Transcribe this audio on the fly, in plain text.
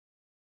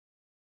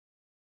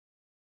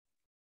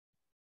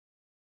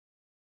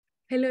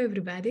Hello,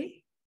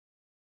 everybody.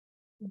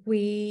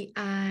 We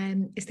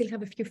still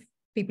have a few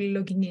people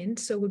logging in,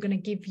 so we're going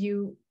to give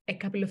you a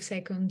couple of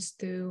seconds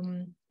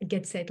to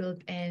get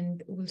settled,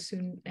 and we'll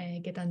soon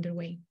get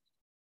underway.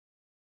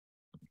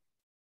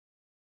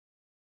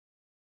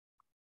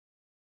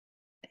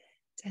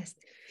 Just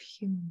a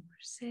few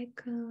more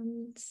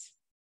seconds.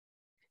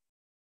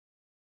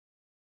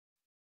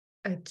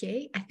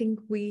 Okay, I think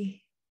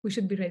we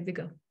should be ready to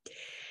go.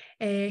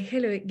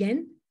 Hello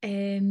again.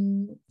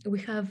 We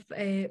have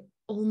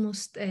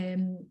almost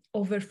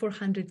over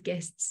 400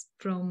 guests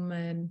from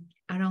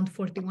around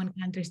 41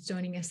 countries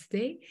joining us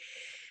today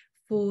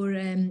for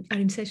our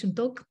in-session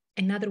talk,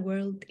 Another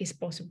World is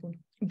Possible.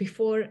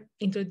 Before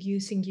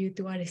introducing you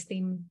to our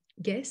esteemed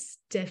guests,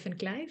 Geoff and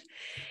Clive,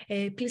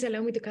 please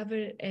allow me to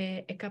cover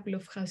a couple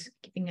of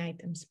housekeeping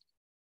items.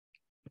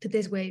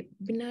 Today's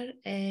webinar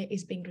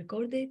is being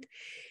recorded.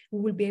 We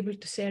will be able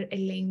to share a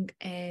link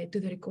to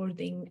the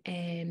recording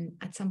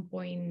at some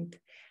point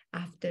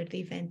after the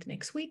event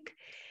next week.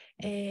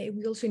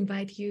 We also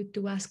invite you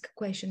to ask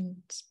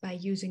questions by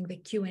using the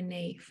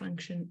Q&A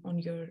function on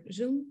your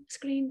Zoom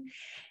screen.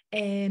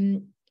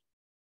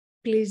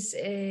 Please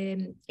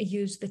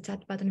use the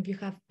chat button if you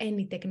have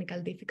any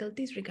technical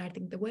difficulties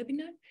regarding the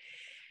webinar.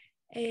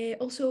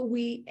 Also,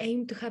 we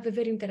aim to have a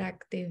very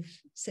interactive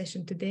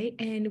session today,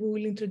 and we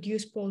will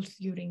introduce polls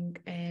during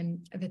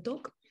the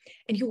talk,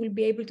 and you will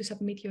be able to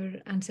submit your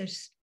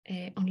answers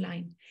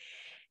online.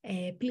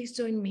 Please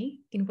join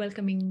me in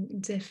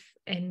welcoming Geoff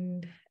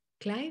and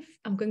Clive.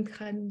 I'm going to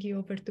hand you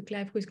over to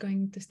Clive, who is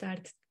going to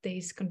start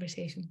today's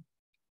conversation.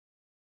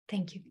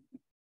 Thank you.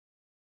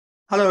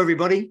 Hello,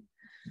 everybody.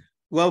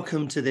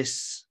 Welcome to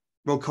this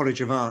Royal College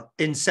of Art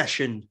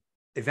in-session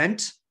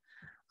event.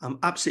 I'm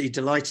absolutely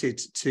delighted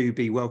to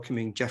be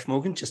welcoming Geoff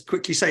Mulgan. Just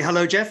quickly say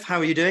hello, Geoff. How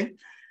are you doing?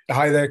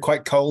 Hi there.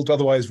 Quite cold,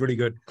 otherwise really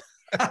good.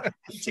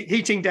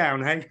 Heating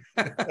down, hey?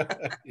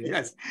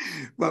 Yes.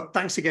 Well,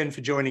 thanks again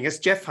for joining us.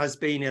 Geoff has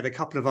been at a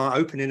couple of our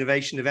open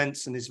innovation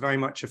events and is very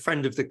much a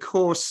friend of the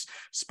course,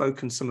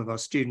 spoken some of our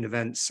student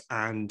events,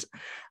 and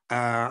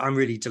I'm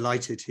really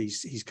delighted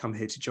he's come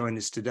here to join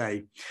us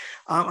today.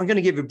 I'm going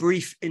to give a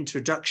brief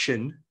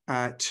introduction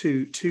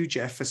to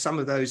Geoff for some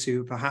of those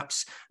who are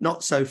perhaps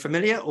not so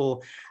familiar or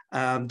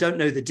don't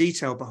know the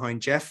detail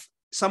behind Geoff.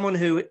 Someone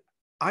who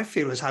I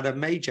feel has had a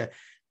major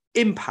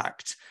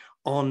impact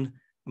on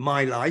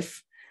my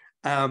life.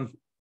 I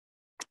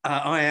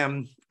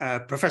am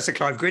Professor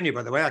Clive Grinyer,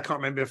 by the way. I can't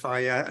remember if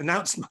I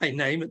announced my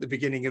name at the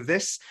beginning of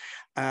this.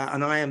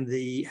 And I am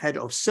the head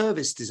of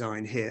service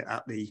design here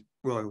at the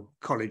Royal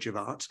College of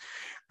Art.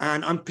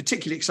 And I'm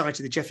particularly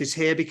excited that Geoff is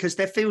here because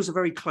there feels a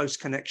very close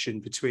connection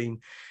between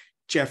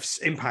Geoff's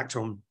impact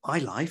on my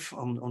life,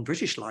 on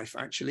British life,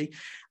 actually,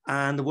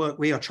 and the work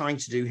we are trying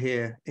to do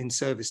here in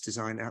service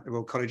design at the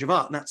Royal College of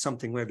Art. And that's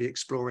something we'll be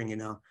exploring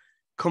in our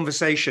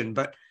conversation.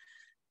 But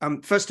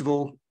first of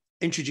all,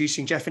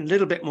 introducing Geoff in a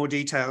little bit more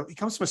detail. He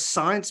comes from a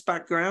science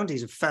background.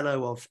 He's a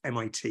fellow of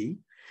MIT.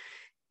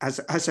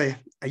 As a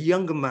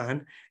younger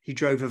man, he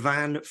drove a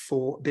van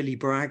for Billy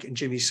Bragg and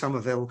Jimmy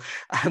Somerville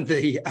and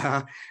the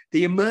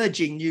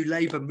emerging New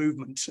Labour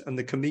movement and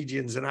the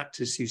comedians and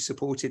actors who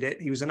supported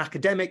it. He was an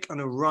academic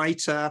and a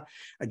writer,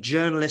 a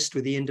journalist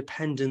with The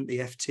Independent, the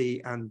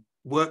FT, and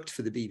worked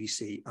for the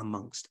BBC,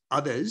 amongst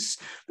others,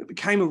 but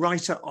became a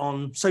writer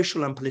on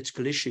social and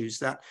political issues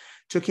that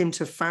took him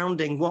to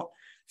founding what,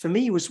 for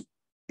me, was,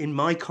 in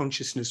my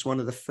consciousness, one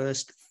of the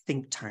first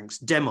think tanks,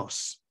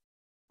 Demos,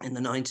 in the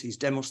 90s,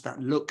 Demos that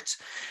looked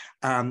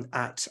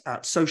at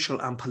social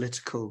and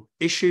political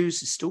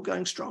issues. Is still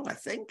going strong, I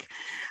think.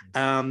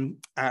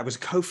 I was a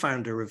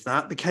co-founder of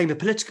that, became a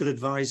political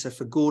advisor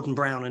for Gordon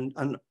Brown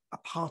and a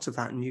part of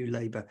that New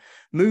Labour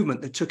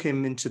movement that took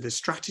him into the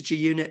strategy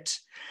unit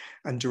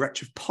and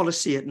director of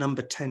policy at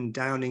number 10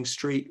 Downing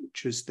Street,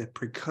 which was the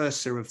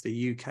precursor of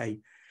the UK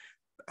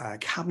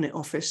Cabinet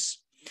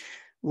Office.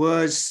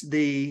 Was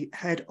the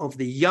head of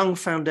the Young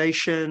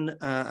Foundation,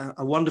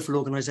 a wonderful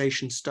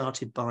organisation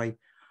started by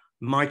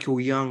Michael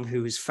Young,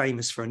 who is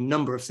famous for a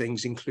number of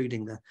things,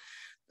 including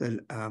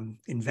the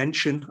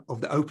invention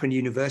of the Open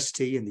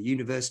University and the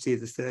University of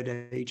the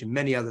Third Age and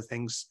many other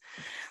things.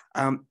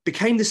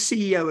 Became the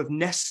CEO of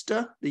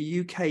Nesta, the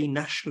UK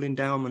National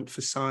Endowment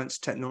for Science,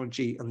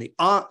 Technology and the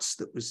Arts,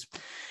 that was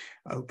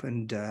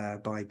opened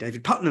by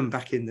David Putnam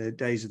back in the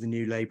days of the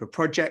New Labour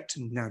project,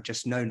 and now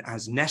just known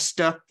as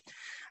Nesta.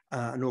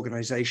 An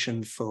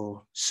organisation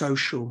for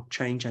social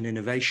change and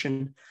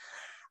innovation.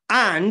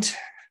 And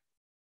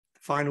the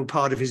final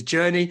part of his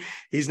journey,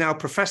 he's now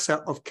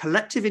Professor of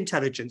Collective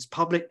Intelligence,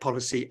 Public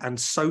Policy and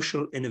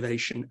Social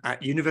Innovation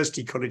at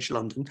University College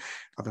London,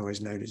 otherwise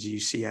known as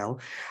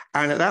UCL.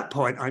 And at that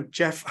point,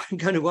 Geoff, I'm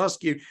going to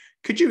ask you,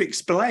 could you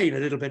explain a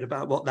little bit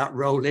about what that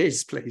role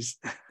is, please?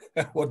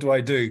 What do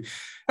I do?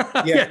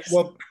 Yeah, yes.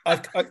 Well,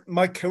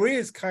 my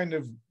career's kind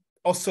of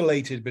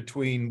oscillated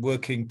between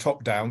working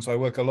top down, so I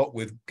work a lot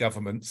with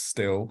governments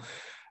still,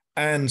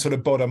 and sort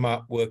of bottom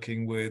up,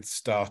 working with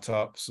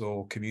startups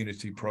or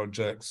community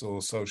projects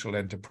or social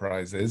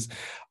enterprises.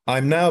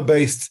 I'm now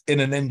based in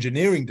an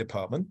engineering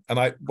department. And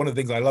one of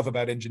the things I love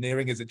about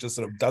engineering is it just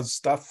sort of does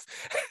stuff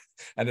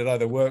and it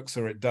either works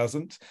or it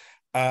doesn't.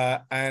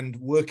 And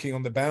working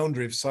on the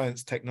boundary of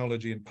science,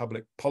 technology, and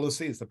public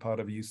policy is the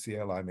part of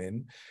UCL I'm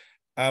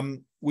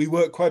in. We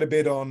work quite a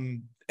bit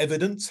on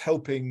evidence,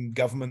 helping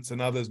governments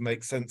and others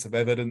make sense of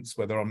evidence,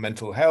 whether on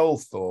mental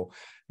health or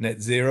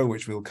net zero,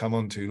 which we'll come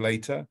on to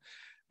later.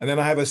 And then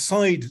I have a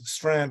side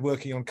strand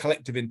working on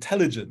collective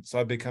intelligence.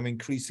 I've become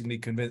increasingly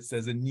convinced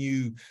there's a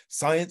new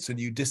science, a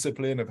new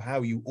discipline of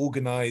how you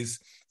organize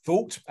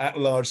thought at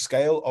large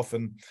scale,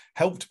 often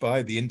helped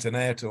by the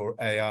internet or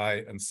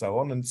AI and so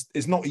on. And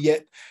it's not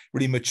yet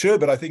really mature,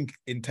 but I think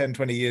in 10,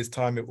 20 years'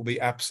 time, it will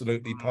be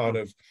absolutely part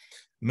of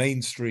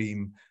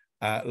mainstream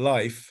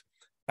life.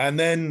 And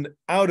then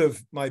out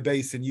of my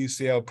base in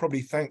UCL,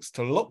 probably thanks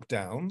to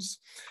lockdowns,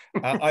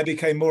 I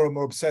became more and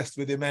more obsessed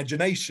with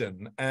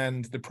imagination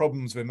and the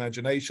problems of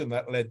imagination.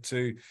 That led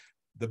to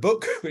the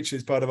book, which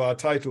is part of our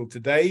title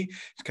today,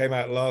 which came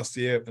out last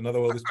year, Another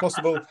World is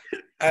Possible.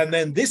 And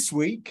then this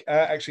week,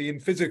 actually in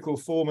physical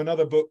form,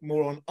 another book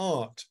more on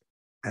art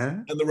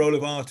and the role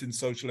of art in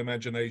social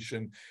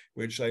imagination,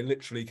 which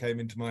literally came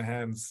into my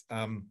hands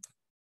a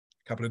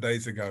couple of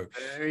days ago.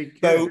 Very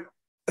good. So,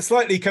 a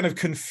slightly kind of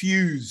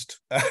confused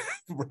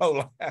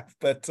role I have,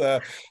 but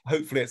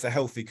hopefully it's a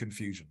healthy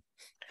confusion.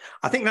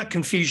 I think that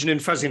confusion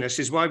and fuzziness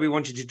is why we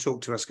wanted you to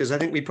talk to us, because I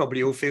think we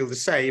probably all feel the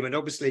same. And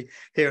obviously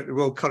here at the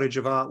Royal College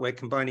of Art, we're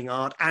combining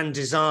art and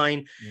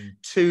design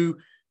to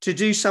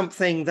do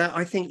something that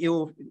I think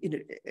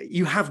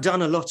you have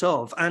done a lot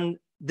of. And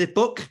the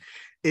book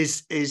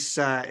is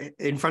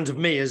in front of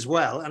me as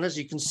well. And as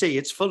you can see,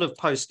 it's full of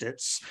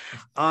Post-its.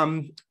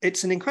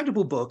 It's an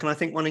incredible book, and I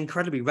think one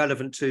incredibly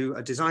relevant to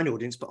a design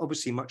audience, but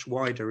obviously much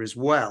wider as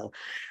well,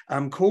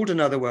 called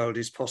Another World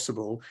is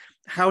Possible,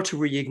 How to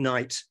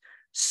Reignite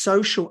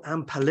Social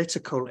and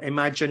Political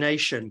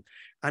Imagination.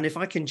 And if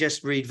I can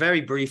just read very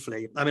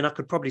briefly, I mean, I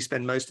could probably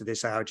spend most of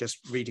this hour just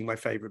reading my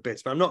favorite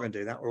bits, but I'm not going to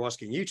do that. We're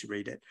asking you to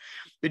read it.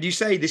 But you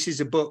say this is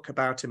a book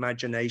about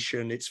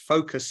imagination. Its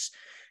focus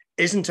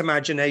isn't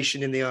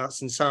imagination in the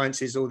arts and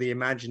sciences or the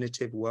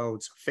imaginative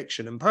worlds of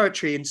fiction and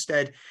poetry.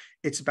 Instead,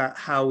 it's about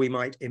how we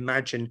might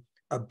imagine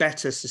a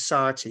better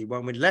society,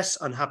 one with less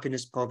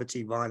unhappiness,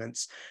 poverty,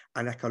 violence,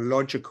 and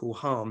ecological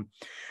harm.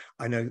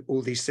 I know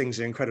all these things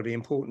are incredibly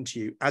important to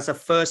you. As a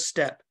first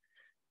step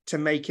to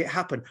make it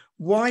happen,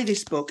 why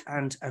this book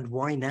and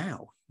why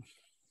now?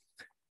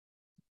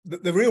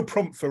 The real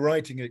prompt for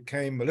writing it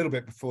came a little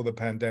bit before the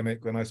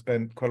pandemic, when I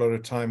spent quite a lot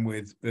of time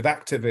with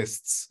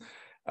activists,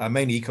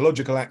 mainly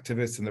ecological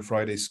activists in the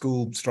Friday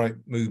school strike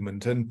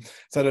movement, and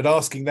started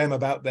asking them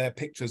about their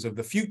pictures of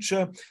the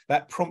future.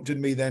 That prompted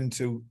me then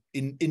to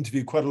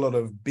interview quite a lot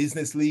of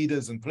business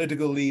leaders and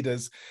political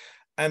leaders,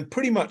 and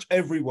pretty much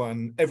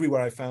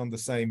everywhere I found the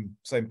same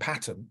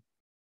pattern.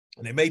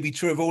 And it may be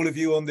true of all of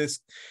you on this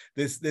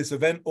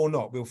event or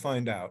not, we'll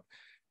find out.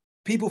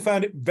 People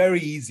found it very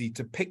easy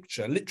to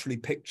literally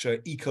picture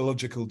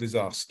ecological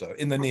disaster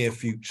in the near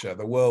future,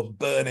 the world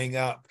burning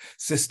up,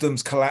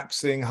 systems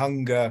collapsing,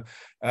 hunger,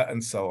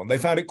 and so on. They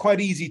found it quite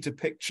easy to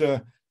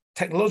picture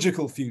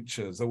technological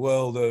futures, a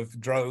world of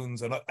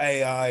drones and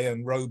AI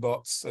and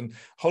robots, and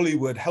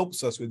Hollywood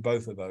helps us with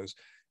both of those.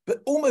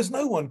 But almost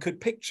no one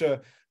could picture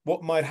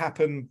what might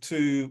happen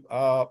to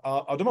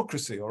our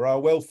democracy or our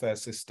welfare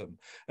system.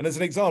 And as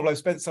an example, I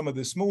spent some of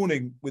this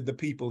morning with the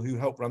people who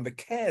help run the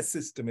care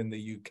system in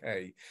the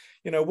UK.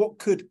 You know, what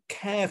could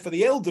care for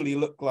the elderly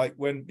look like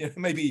when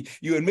maybe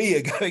you and me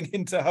are going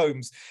into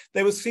homes?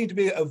 There would seem to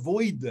be a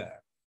void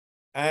there.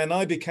 And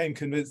I became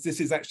convinced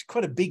this is actually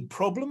quite a big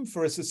problem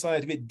for a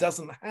society if it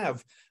doesn't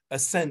have a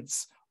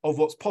sense of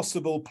what's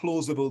possible,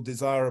 plausible,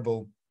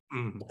 desirable,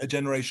 a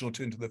generation or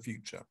two into the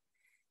future.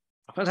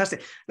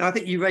 Fantastic. Now, I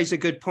think you raised a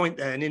good point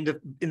there. And in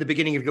the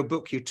beginning of your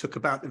book, you talk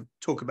about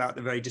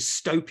the very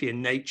dystopian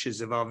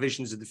natures of our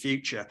visions of the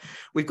future.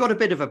 We've got a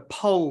bit of a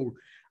poll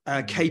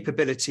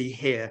capability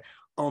here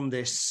on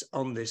this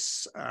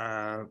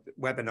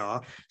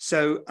webinar.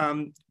 So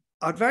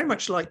I'd very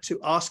much like to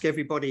ask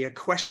everybody a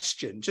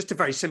question, just a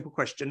very simple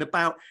question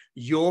about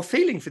your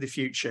feeling for the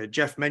future.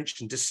 Geoff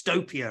mentioned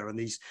dystopia and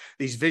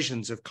these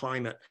visions of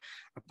climate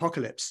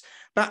apocalypse.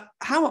 But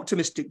how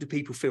optimistic do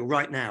people feel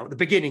right now, at the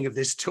beginning of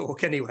this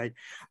talk anyway?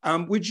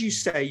 Would you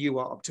say you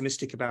are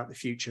optimistic about the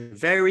future?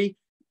 Very,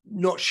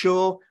 not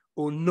sure,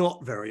 or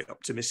not very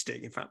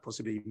optimistic, in fact,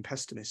 possibly even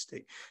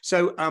pessimistic?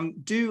 So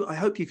I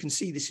hope you can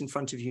see this in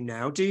front of you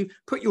now. Do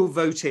put your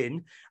vote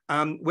in.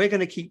 We're going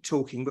to keep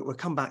talking, but we'll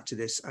come back to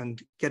this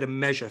and get a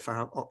measure for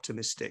how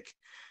optimistic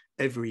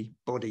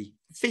everybody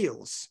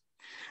feels.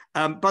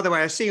 By the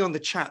way, I see on the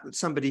chat that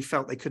somebody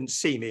felt they couldn't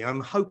see me.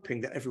 I'm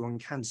hoping that everyone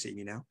can see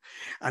me now.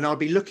 And I'll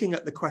be looking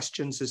at the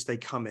questions as they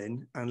come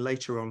in. And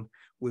later on,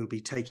 we'll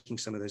be taking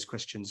some of those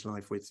questions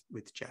live with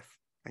Geoff.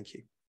 Thank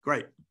you.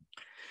 Great.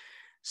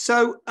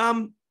 So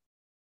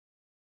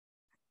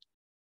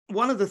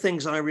one of the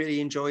things I really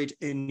enjoyed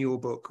in your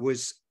book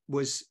was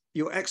was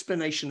your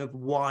explanation of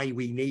why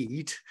we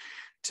need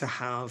to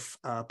have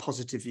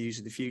positive views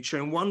of the future.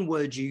 And one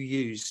word you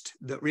used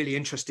that really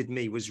interested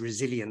me was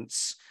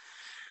resilience.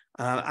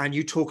 And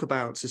you talk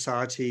about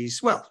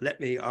societies. Well, let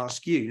me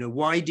ask you,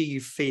 why do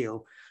you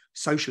feel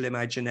social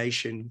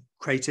imagination,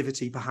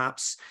 creativity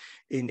perhaps,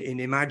 in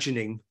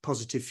imagining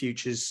positive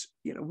futures,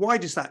 why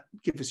does that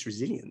give us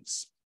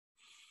resilience?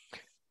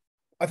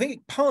 I think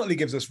it partly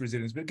gives us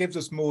resilience, but it gives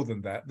us more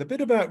than that. The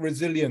bit about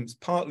resilience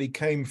partly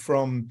came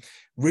from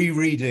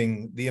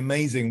rereading the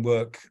amazing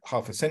work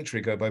half a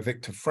century ago by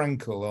Viktor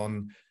Frankl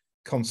on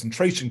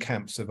concentration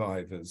camp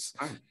survivors,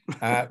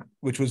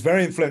 which was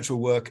very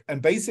influential work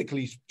and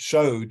basically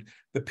showed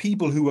the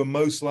people who were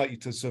most likely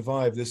to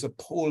survive this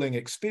appalling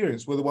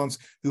experience were the ones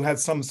who had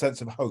some sense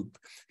of hope,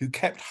 who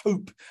kept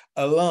hope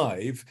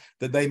alive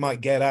that they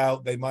might get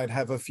out, they might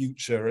have a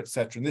future,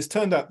 etc. And this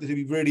turned out to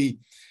be really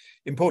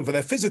important for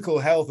their physical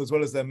health as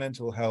well as their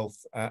mental health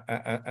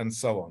and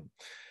so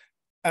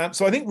on.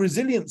 So I think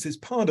resilience is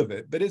part of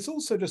it, but it's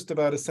also just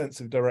about a sense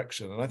of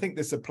direction. And I think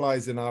this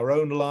applies in our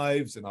own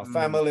lives, in our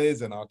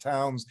families, in our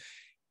towns,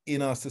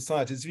 in our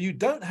societies. If you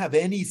don't have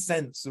any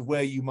sense of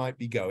where you might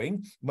be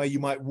going, where you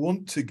might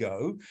want to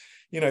go,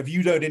 if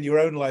you don't in your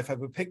own life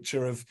have a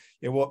picture of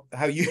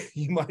how you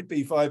might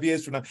be 5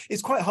 years from now,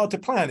 it's quite hard to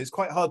plan. It's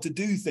quite hard to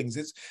do things.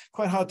 It's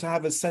quite hard to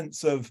have a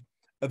sense of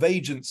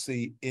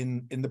agency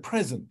in the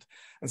present.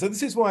 And so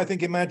this is why I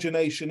think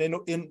imagination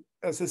in,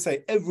 as I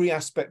say, every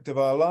aspect of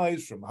our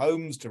lives, from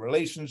homes to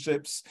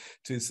relationships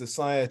to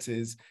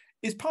societies,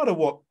 is part of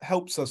what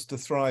helps us to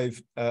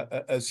thrive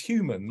as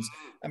humans.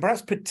 And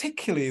perhaps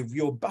particularly if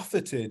you're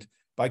buffeted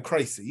by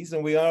crises,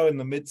 and we are in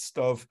the midst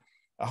of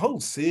a whole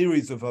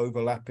series of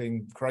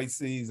overlapping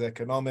crises,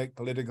 economic,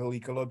 political,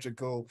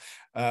 ecological,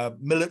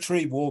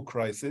 military, war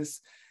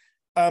crisis.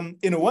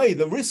 In a way,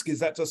 the risk is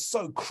that just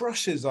so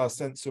crushes our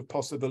sense of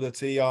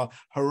possibility, our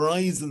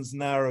horizons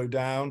narrow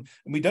down,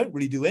 and we don't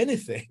really do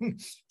anything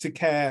to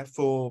care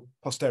for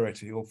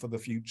posterity or for the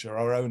future,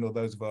 our own or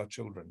those of our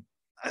children.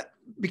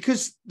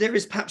 Because there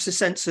is perhaps a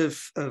sense of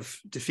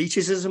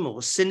defeatism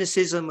or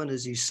cynicism, and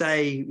as you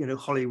say,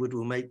 Hollywood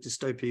will make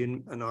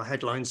dystopian, and our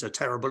headlines are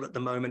terrible at the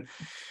moment.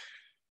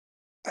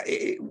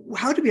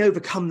 How do we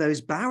overcome those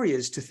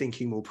barriers to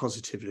thinking more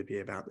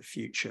positively about the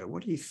future?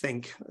 What do you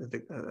think?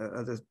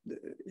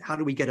 How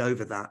do we get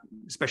over that,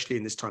 especially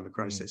in this time of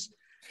crisis?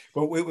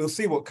 Well, we'll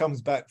see what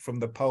comes back from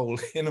the poll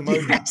in a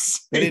moment.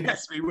 Yes,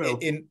 yes, we will.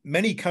 In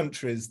many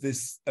countries,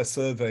 a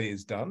survey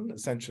is done,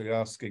 essentially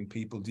asking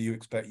people, do you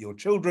expect your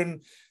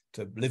children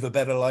to live a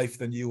better life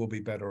than you or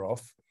be better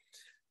off?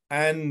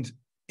 And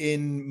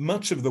in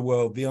much of the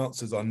world, the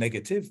answers are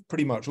negative.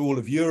 Pretty much all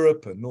of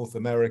Europe and North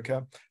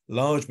America,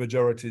 large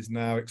majorities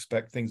now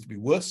expect things to be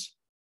worse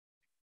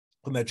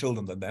for their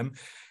children than them.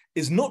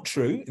 Is not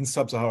true in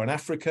sub-Saharan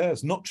Africa.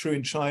 It's not true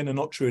in China,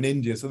 not true in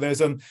India. So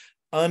there's an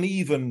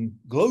uneven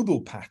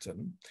global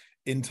pattern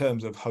in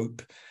terms of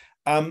hope.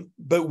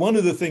 But one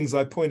of the things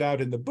I point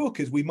out in the book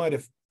is we might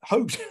have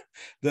hoped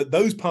that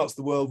those parts of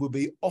the world would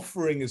be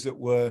offering, as it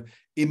were,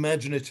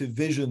 imaginative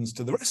visions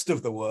to the rest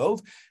of the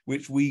world,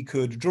 which we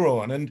could draw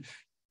on. And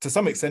to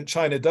some extent,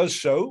 China does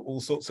show all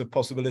sorts of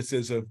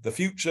possibilities of the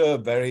future,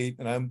 very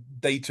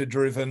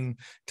data-driven,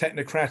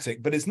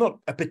 technocratic, but it's not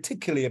a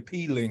particularly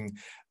appealing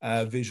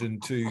vision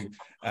to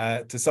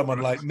someone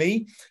like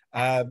me.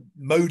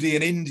 Modi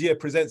in India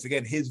presents,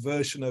 again, his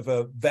version of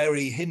a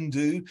very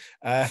Hindu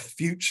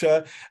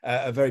future,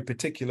 a very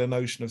particular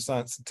notion of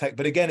science and tech.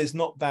 But again, it's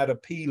not that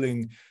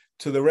appealing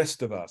to the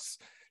rest of us.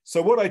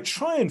 So what I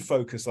try and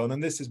focus on,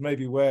 and this is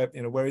maybe where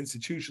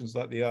institutions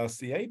like the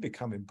RCA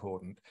become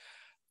important,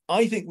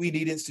 I think we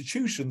need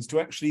institutions to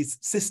actually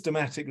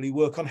systematically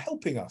work on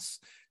helping us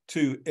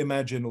to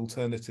imagine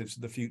alternatives to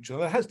the future.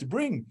 That has to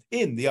bring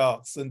in the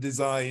arts and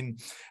design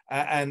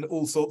and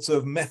all sorts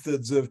of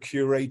methods of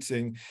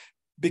curating,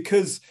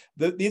 because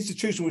the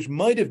institution which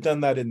might have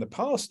done that in the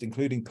past,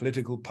 including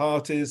political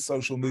parties,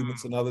 social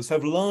movements and others,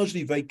 have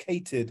largely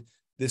vacated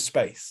this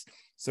space.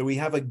 So we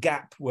have a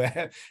gap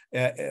where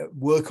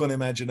work on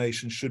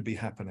imagination should be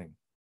happening.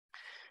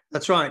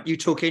 That's right. You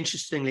talk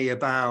interestingly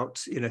about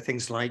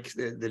things like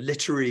the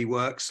literary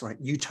works like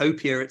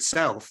Utopia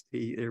itself,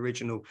 the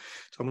original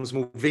Thomas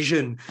More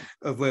vision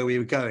of where we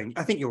were going.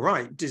 I think you're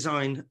right.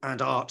 Design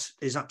and art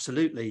is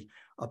absolutely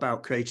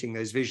about creating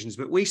those visions,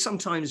 but we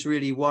sometimes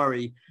really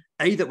worry,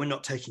 A, that we're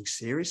not taking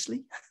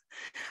seriously,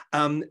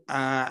 and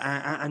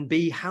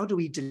B, how do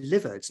we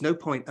deliver? It's no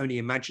point only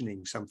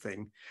imagining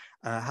something.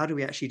 How do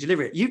we actually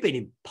deliver it? You've been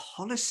in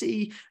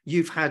policy,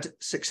 you've had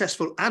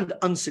successful and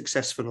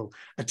unsuccessful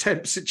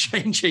attempts at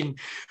changing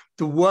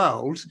the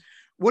world.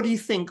 What do you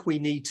think we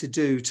need to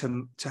do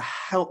to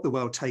help the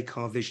world take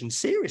our vision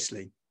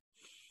seriously?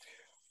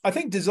 I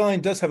think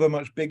design does have a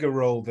much bigger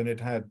role than it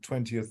had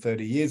 20 or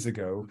 30 years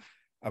ago.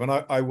 I mean,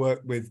 I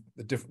work with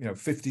the different,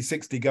 50,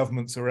 60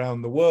 governments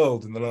around the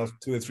world in the last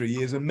 2 or 3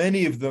 years, and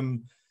many of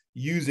them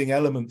using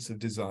elements of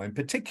design,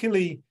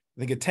 particularly I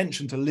think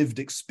attention to lived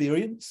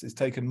experience is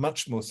taken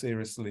much more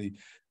seriously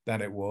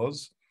than it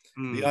was.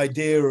 the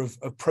idea of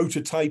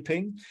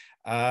prototyping,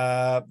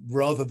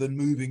 rather than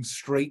moving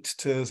straight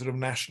to sort of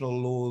national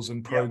laws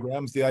and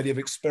programs. The idea of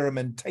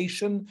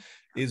experimentation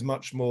is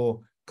much more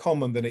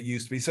common than it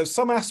used to be. So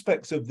some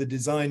aspects of the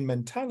design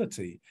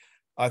mentality,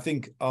 I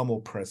think, are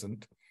more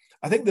present.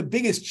 I think the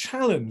biggest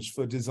challenge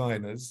for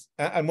designers,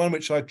 and one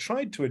which I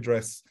tried to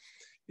address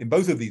in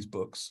both of these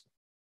books,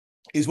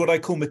 is what I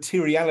call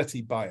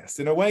materiality bias.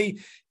 In a way,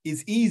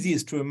 is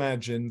easiest to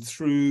imagine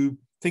through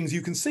things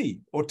you can see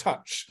or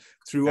touch,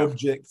 through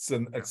objects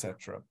and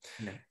etc.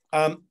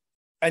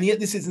 And yet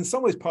this is in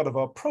some ways part of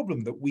our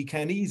problem, that we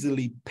can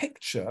easily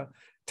picture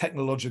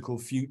technological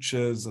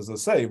futures, as I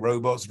say,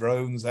 robots,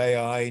 drones,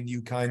 AI,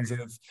 new kinds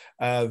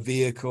of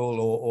vehicle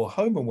or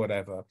home and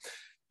whatever.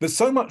 But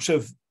so much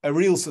of a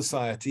real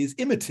society is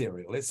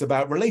immaterial. It's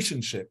about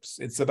relationships.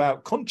 It's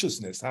about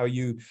consciousness, how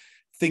you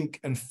think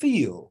and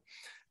feel.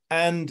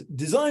 And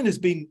design has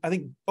been, I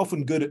think,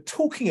 often good at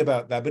talking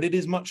about that, but it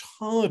is much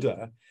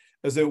harder,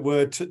 as it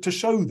were, to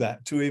show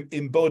that, to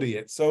embody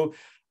it. So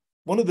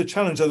one of the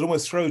challenges I'd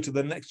almost throw to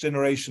the next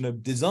generation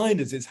of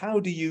designers is, how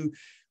do you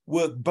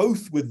work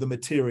both with the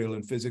material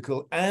and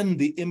physical and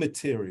the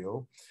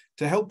immaterial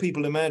to help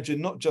people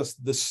imagine not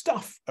just the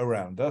stuff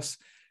around us,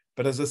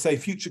 but, as I say,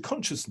 future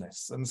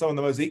consciousness? And some of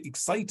the most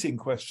exciting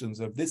questions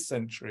of this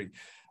century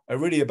are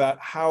really about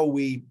how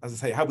we, as I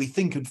say, how we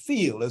think and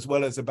feel, as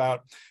well as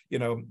about, you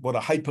know, what a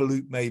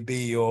hyperloop may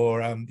be,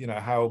 or, you know,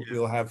 how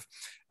we'll have,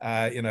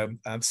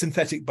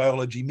 synthetic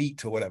biology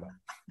meet or whatever.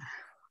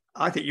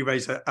 I think you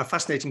raise a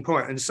fascinating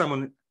point, and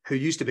someone who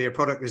used to be a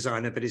product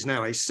designer but is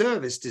now a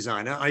service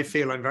designer, I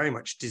feel I'm very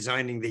much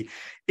designing the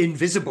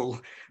invisible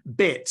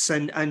bits.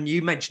 And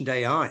you mentioned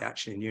AI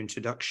actually in your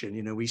introduction.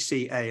 You know, we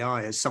see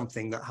AI as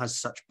something that has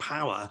such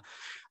power,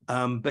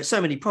 but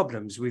so many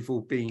problems. We've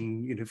all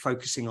been, you know,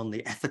 focusing on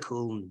the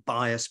ethical and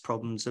bias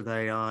problems of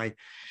AI,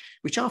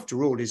 which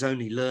after all is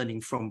only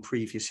learning from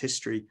previous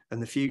history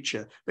and the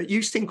future. But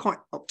you seem quite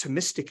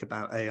optimistic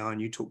about AI,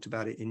 and you talked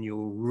about it in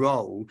your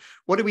role.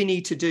 What do we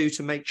need to do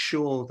to make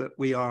sure that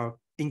we are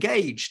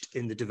engaged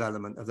in the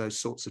development of those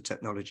sorts of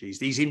technologies,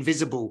 these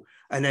invisible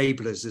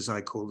enablers, as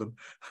I call them?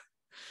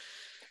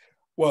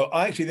 Well,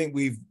 I actually think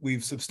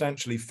we've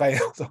substantially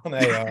failed on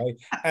AI,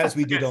 as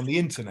we did on the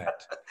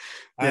internet.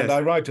 And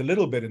I write a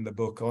little bit in the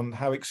book on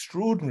how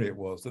extraordinary it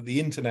was that the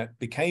internet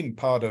became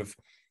part of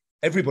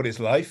everybody's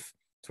life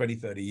 20,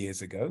 30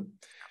 years ago.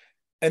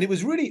 And it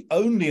was really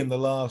only in the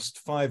last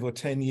 5 or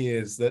 10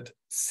 years that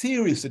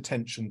serious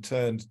attention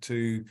turned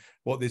to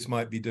what this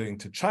might be doing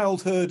to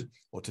childhood,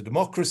 or to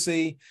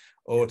democracy,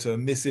 or to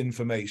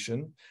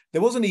misinformation.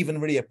 There wasn't even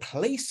really a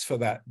place for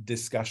that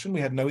discussion. We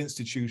had no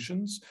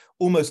institutions.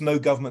 Almost no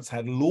governments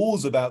had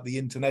laws about the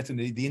internet, and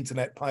the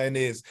internet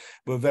pioneers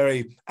were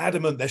very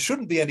adamant there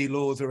shouldn't be any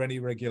laws or any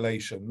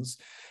regulations.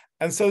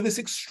 And so this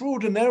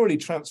extraordinarily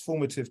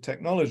transformative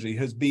technology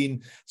has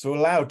been so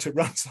allowed to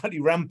run slightly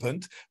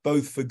rampant,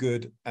 both for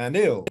good and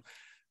ill.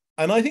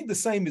 And I think the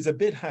same is a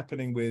bit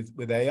happening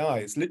with AI.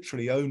 It's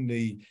literally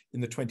only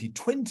in the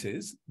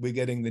 2020s, we're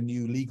getting the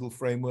new legal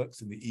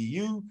frameworks in the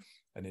EU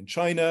and in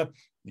China,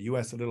 the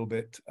US a little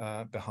bit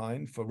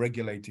behind for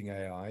regulating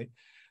AI.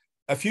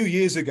 A few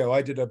years ago,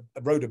 I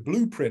wrote a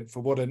blueprint for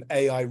what an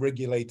AI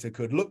regulator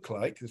could look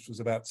like. This was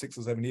about 6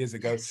 or 7 years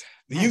ago.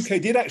 The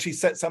UK did actually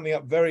set something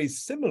up very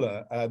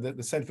similar,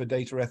 the Centre for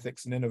Data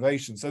Ethics and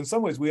Innovation. So in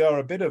some ways, we are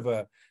a bit of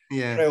a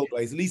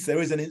trailblazer. At least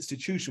there is an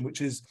institution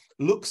which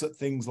looks at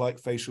things like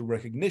facial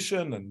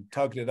recognition and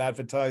targeted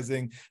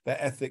advertising, their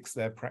ethics,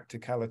 their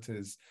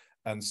practicalities,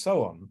 and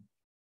so on.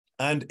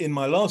 And in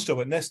my last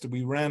job at Nesta,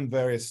 we ran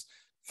various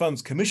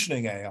funds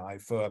commissioning AI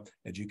for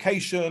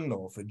education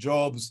or for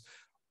jobs,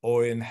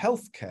 or in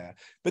healthcare.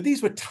 But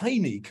these were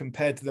tiny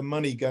compared to the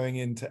money going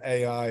into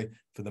AI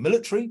for the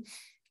military,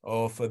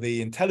 or for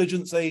the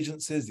intelligence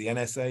agencies, the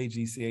NSA,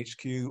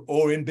 GCHQ,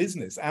 or in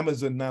business.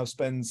 Amazon now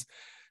spends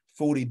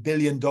 $40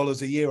 billion a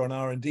year on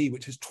R&D,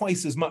 which is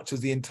twice as much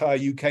as the entire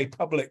UK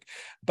public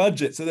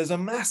budget. So there's a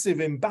massive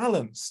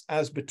imbalance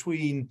as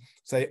between,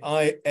 say,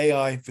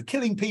 AI for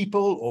killing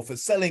people or for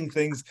selling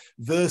things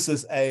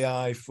versus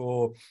AI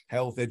for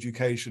health,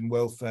 education,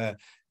 welfare,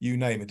 you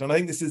name it. And I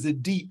think this is a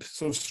deep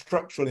sort of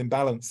structural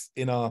imbalance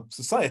in our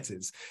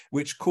societies,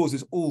 which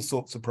causes all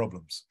sorts of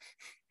problems.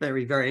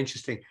 Very, very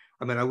interesting.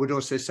 I mean, I would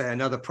also say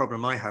another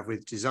problem I have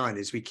with design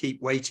is we keep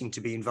waiting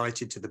to be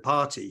invited to the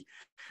party.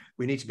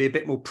 We need to be a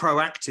bit more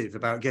proactive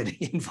about getting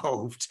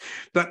involved.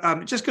 But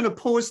I'm just going to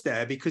pause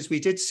there, because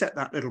we did set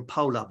that little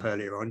poll up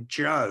earlier on.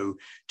 Joe,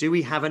 do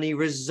we have any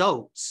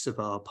results of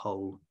our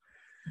poll?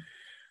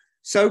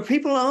 So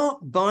people are,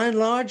 by and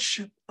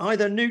large,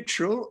 either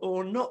neutral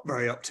or not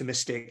very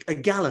optimistic. A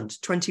gallant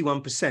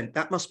 21%.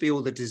 That must be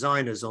all the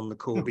designers on the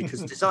call,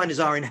 because designers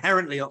are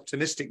inherently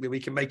optimistic that we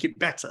can make it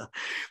better.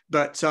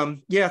 But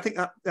yeah, I think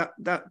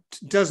that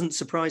doesn't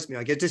surprise me.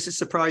 I guess, does it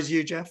surprise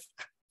you, Geoff?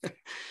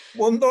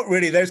 Well, not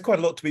really. There's quite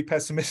a lot to be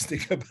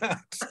pessimistic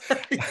about.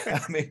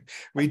 I mean,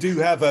 we do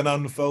have an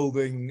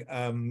unfolding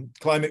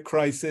climate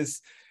crisis.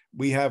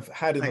 We have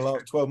had in the Thanks,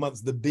 last 12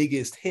 months the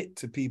biggest hit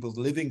to people's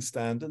living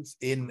standards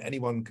in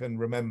anyone can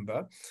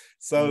remember.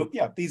 So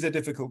yeah, these are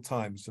difficult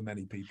times for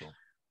many people.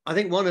 I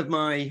think one of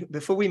my,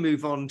 before we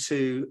move on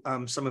to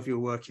some of your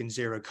work in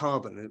zero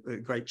carbon, a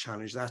great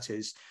challenge that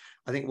is,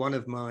 I think one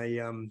of my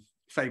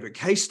favorite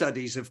case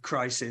studies of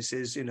crisis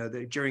is, you know,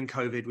 that during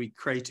COVID, we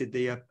created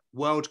the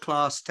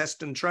world-class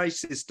test and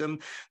trace system,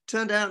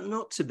 turned out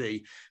not to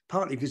be,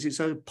 partly because it's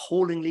so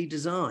appallingly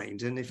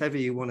designed. And if ever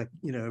you want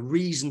a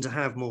reason to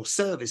have more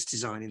service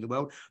design in the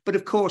world, but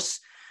of course,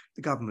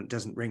 the government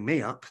doesn't ring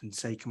me up and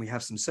say, can we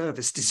have some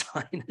service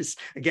designers?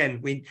 Again,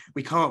 we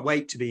can't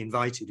wait to be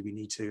invited. We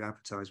need to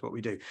advertise what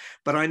we do.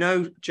 But I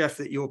know, Geoff,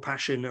 that your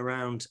passion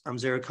around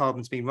zero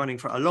carbon's been running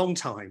for a long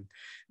time.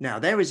 Now,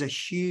 there is a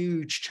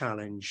huge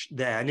challenge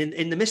there. And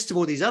in the midst of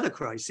all these other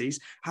crises,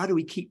 how do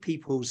we keep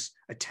people's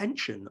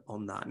attention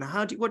on that?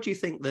 Now, what do you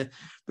think the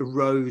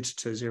road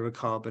to zero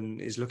carbon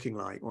is looking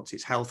like? What's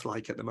its health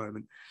like at the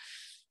moment?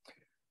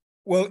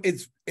 Well,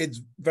 it's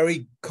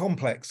very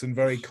complex and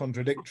very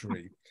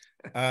contradictory.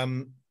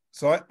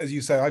 So as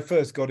you say, I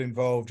first got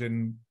involved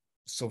in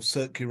sort of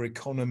circular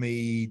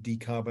economy,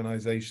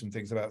 decarbonization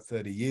things about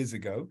 30 years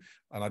ago.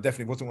 And I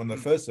definitely wasn't one of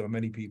the first. There were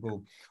many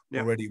people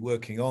already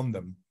working on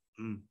them.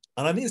 And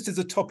I think this is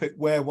a topic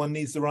where one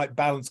needs the right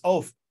balance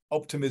of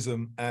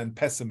optimism and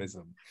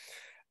pessimism.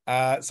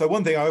 So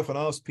one thing I often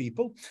ask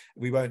people,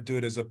 we won't do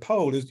it as a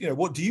poll, is,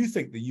 what do you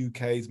think the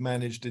UK's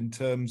managed in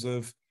terms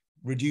of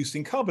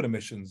reducing carbon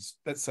emissions,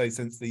 let's say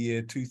since the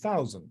year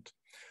 2000?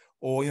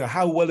 Or,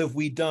 how well have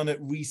we done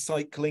at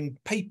recycling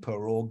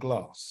paper or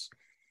glass?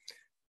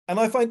 And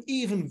I find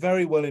even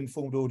very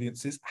well-informed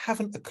audiences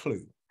haven't a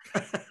clue.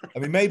 I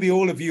mean, maybe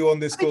all of you on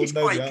this call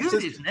know the answers.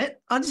 Good, isn't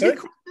it? Aren't we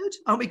quite good?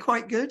 Aren't we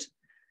quite good?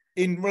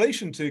 In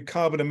relation to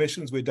carbon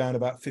emissions, we're down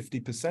about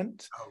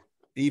 50%. Oh.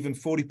 Even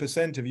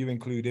 40% if you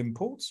include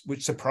imports,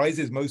 which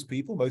surprises most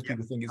people. Most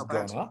people think it's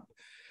gone up.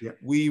 Yeah.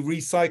 We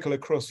recycle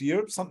across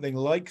Europe something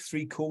like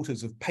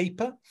 3/4 of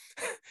paper,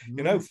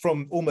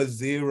 from almost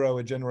zero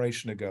a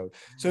generation ago.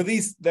 So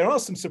there are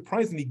some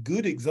surprisingly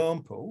good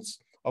examples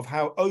of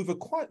how over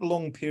quite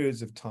long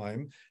periods of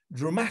time,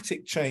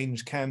 dramatic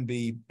change can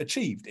be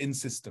achieved in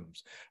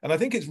systems. And I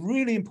think it's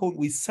really important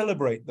we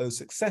celebrate those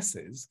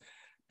successes,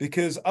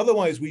 because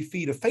otherwise we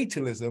feed a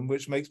fatalism,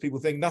 which makes people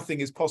think nothing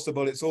is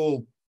possible. It's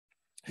all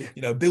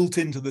built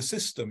into the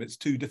system. It's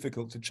too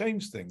difficult to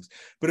change things.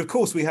 But of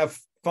course, we have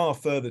far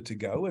further to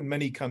go, and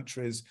many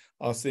countries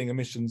are seeing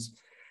emissions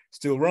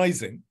still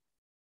rising.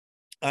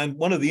 And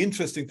one of the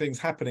interesting things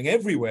happening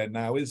everywhere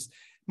now is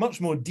much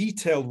more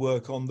detailed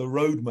work on the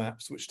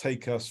roadmaps, which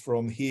take us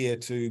from here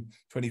to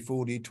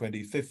 2040,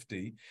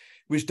 2050,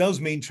 which does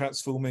mean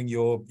transforming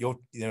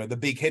the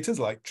big hitters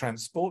like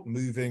transport,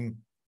 moving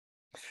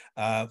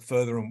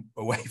further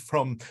away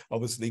from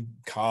obviously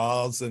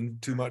cars and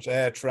too much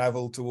air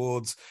travel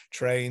towards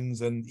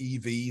trains and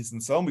EVs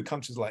and so on, with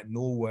countries like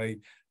Norway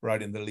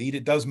right in the lead.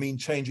 It does mean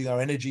changing our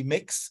energy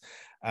mix.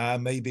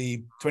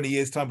 Maybe 20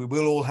 years time, we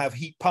will all have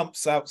heat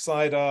pumps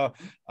outside our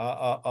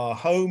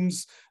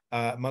homes,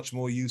 much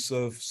more use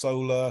of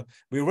solar.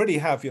 We already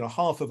have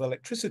half of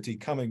electricity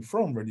coming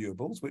from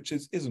renewables, which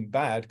isn't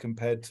bad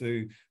compared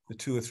to the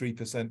 2 or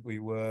 3% we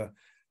were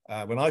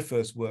when I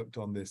first worked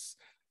on this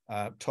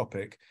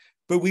topic.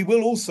 But we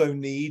will also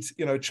need,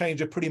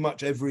 change of pretty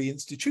much every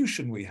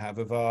institution we have,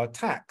 of our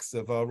tax,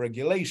 of our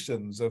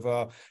regulations, of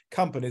our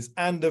companies,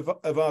 and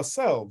of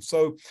ourselves.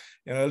 So,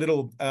 a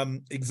little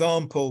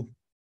example,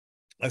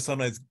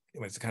 sometimes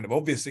it's a kind of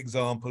obvious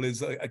example,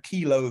 is a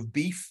kilo of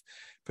beef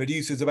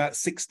produces about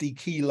 60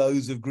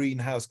 kilos of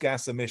greenhouse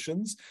gas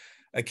emissions.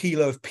 A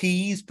kilo of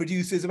peas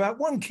produces about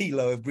 1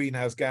 kilo of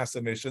greenhouse gas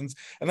emissions,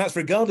 and that's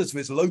regardless if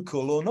it's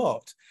local or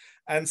not.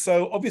 And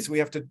so obviously we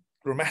have to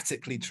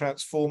dramatically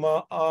transform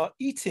our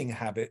eating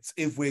habits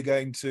if we're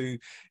going to,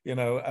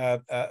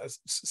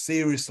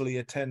 seriously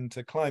attend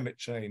to climate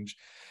change.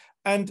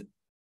 And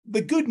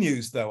the good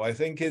news, though, I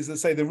think, is to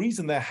say the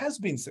reason there has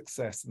been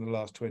success in the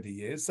last 20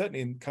 years,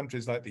 certainly in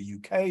countries like the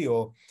UK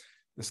or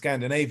the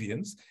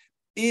Scandinavians,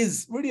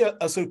 is really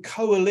a sort of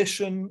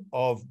coalition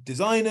of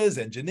designers,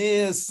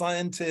 engineers,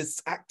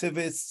 scientists,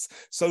 activists,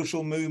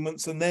 social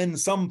movements, and then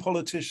some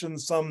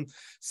politicians, some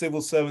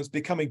civil servants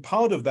becoming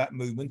part of that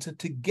movement and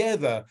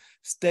together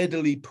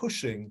steadily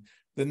pushing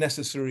the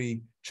necessary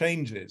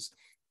changes.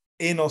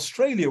 In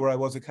Australia, where I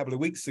was a couple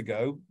of weeks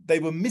ago, they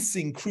were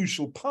missing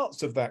crucial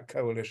parts of that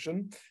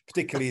coalition,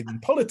 particularly in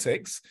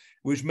politics,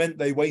 which meant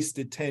they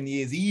wasted 10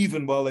 years,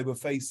 even while they were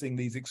facing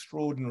these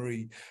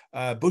extraordinary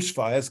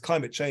bushfires.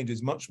 Climate change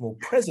is much more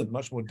present,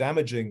 much more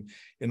damaging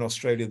in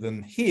Australia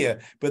than here,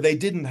 but they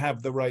didn't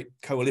have the right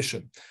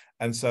coalition.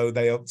 And so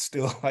they are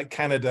still, like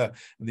Canada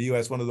and the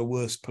US, one of the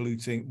worst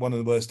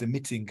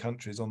emitting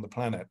countries on the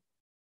planet.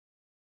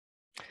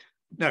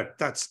 No,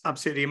 that's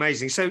absolutely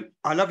amazing. So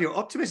I love your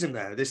optimism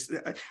there.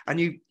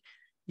 And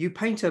you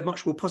paint a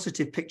much more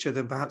positive picture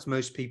than perhaps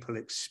most people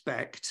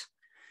expect.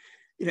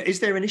 Is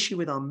there an issue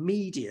with our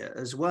media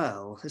as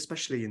well,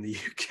 especially in the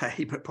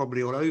UK, but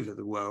probably all over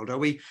the world? Are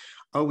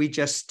we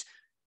just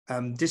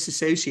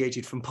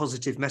disassociated from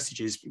positive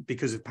messages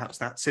because of perhaps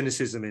that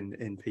cynicism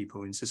in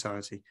people in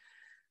society?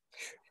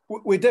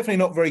 We're definitely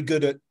not very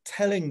good at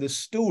telling the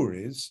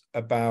stories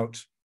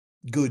about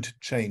good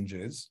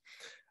changes.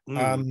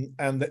 And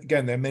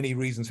again, there are many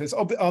reasons for this.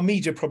 Our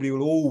media probably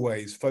will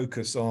always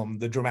focus on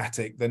the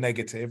dramatic, the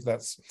negative.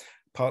 That's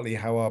partly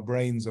how our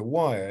brains are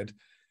wired.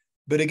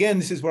 But again,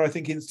 this is where I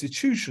think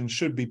institutions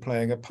should be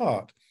playing a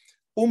part.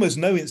 Almost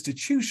no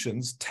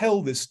institutions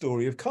tell this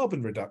story of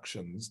carbon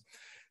reductions,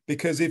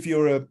 because if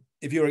you're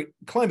a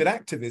climate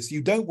activist,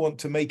 you don't want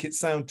to make it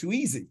sound too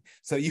easy.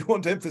 So you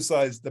want to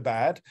emphasize the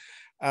bad.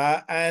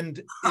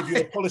 And if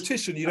you're a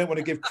politician, you don't want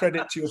to give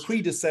credit to your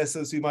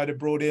predecessors who might have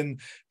brought in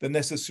the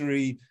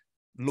necessary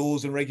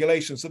laws and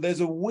regulations. So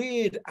there's a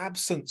weird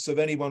absence of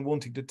anyone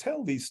wanting to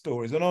tell these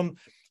stories. And on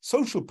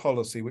social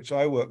policy, which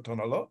I worked on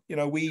a lot,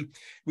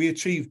 we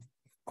achieved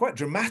quite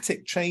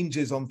dramatic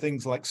changes on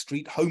things like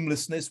street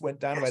homelessness went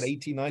down about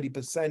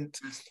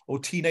 80–90%, or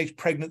teenage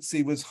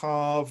pregnancy was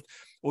halved,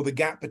 or the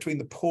gap between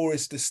the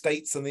poorest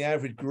estates and the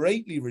average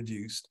greatly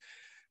reduced.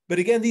 But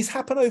again, these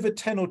happen over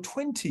 10 or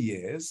 20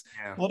 years,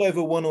 not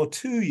over 1 or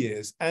 2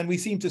 years. And we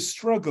seem to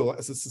struggle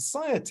as a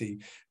society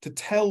to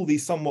tell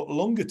these somewhat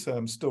longer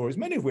term stories,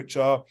 many of which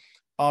are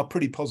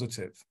pretty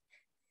positive.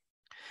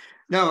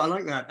 No, I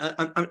like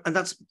that. And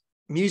that's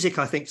music,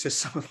 I think, to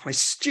some of my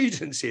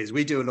students here.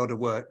 We do a lot of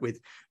work with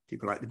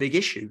people like The Big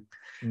Issue.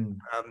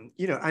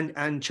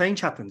 And change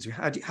happens.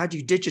 How do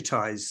you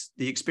digitize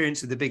the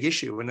experience of The Big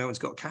Issue when no one's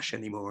got cash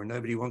anymore and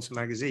nobody wants a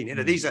magazine?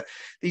 These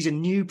are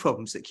new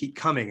problems that keep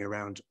coming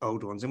around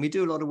old ones. And we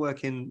do a lot of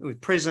work with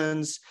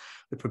prisons,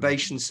 the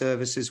probation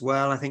service as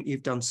well. I think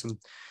you've done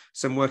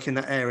some work in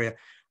that area.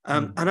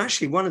 And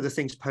actually, one of the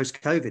things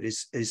post-COVID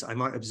is I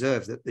might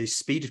observe that the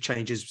speed of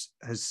change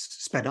has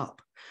sped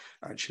up.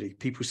 Actually,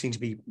 people seem to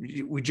be.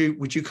 Would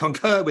you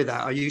concur with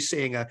that? Are you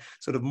seeing a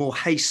sort of more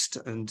haste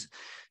and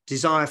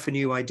desire for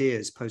new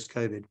ideas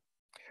post-COVID?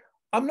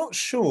 I'm not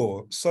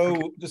sure.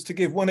 So just to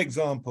give one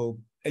example,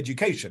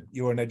 education.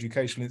 You're an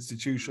educational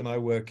institution. I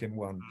work in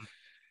one.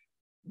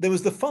 There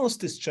was the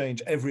fastest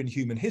change ever in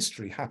human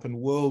history happened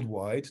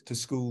worldwide to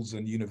schools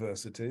and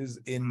universities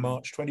in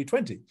March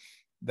 2020.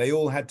 They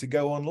all had to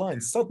go online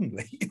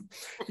suddenly.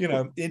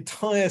 The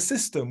entire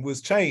system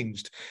was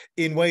changed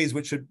in ways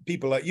which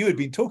people like you had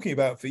been talking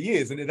about for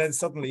years, and it then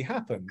suddenly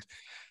happened,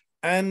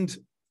 and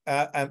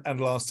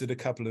lasted a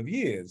couple of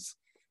years.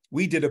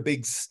 We did a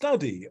big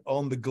study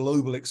on the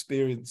global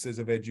experiences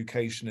of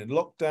education in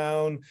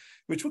lockdown,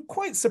 which were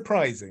quite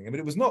surprising. I mean,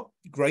 it was not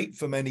great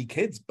for many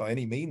kids by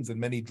any means, and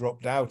many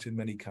dropped out in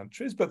many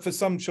countries, but for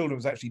some children it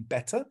was actually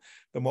better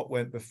than what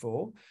went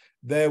before.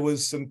 There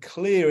was some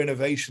clear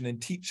innovation in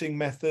teaching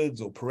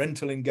methods or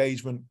parental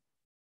engagement,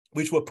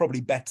 which were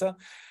probably better.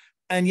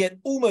 And yet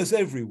almost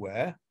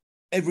everywhere,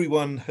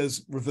 everyone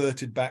has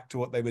reverted back to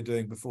what they were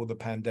doing before the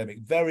pandemic.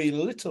 Very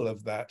little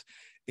of that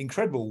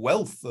incredible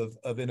wealth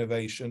of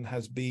innovation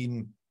has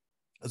been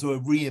sort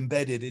of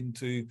re-embedded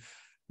into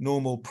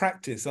normal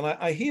practice. And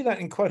I hear that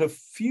in quite a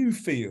few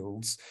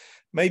fields.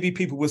 Maybe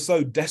people were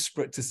so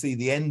desperate to see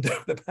the end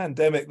of the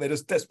pandemic, they're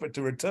just desperate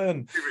to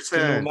return to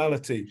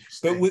normality.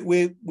 But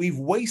we've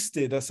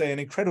wasted, I say, an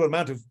incredible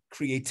amount of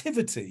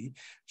creativity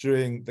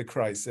during the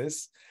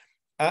crisis.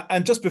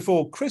 And just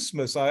before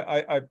Christmas,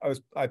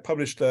 I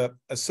published a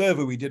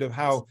survey we did of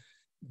how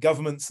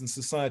governments and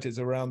societies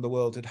around the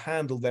world had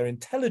handled their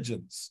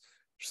intelligence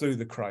through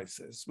the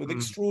crisis, with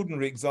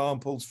extraordinary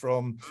examples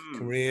from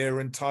Korea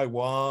and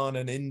Taiwan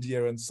and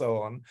India and so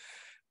on.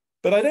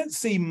 But I don't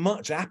see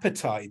much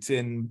appetite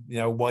in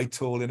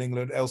Whitehall in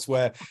England,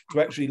 elsewhere, to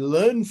actually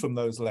learn from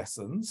those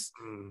lessons,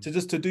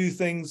 to do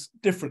things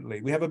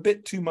differently. We have a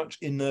bit too much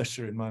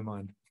inertia in my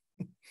mind.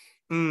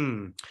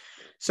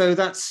 So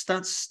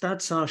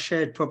that's our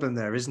shared problem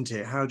there, isn't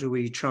it? How do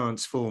we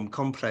transform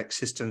complex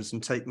systems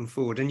and take them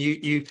forward? And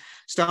you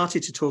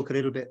started to talk a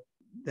little bit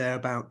there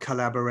about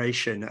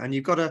collaboration, and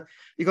you've got a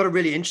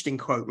really interesting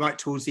quote right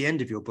towards the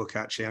end of your book.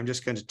 Actually, I'm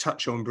just going to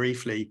touch on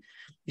briefly.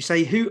 You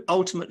say, who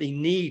ultimately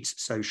needs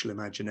social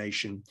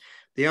imagination?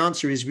 The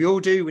answer is we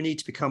all do. We need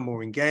to become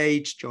more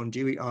engaged. John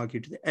Dewey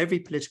argued that every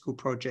political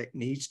project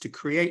needs to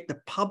create the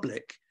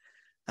public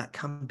that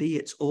can be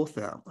its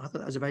author. I thought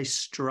that was a very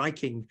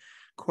striking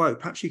quote.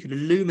 Perhaps you could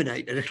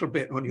illuminate a little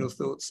bit on your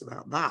thoughts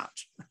about that.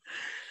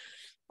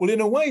 Well,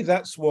 in a way,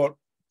 that's what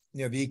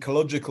the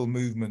ecological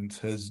movement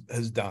has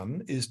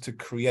done, is to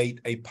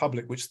create a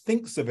public which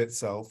thinks of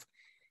itself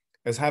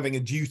as having a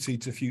duty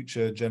to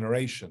future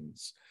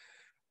generations.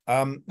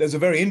 There's a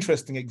very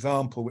interesting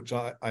example, which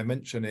I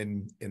mention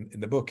in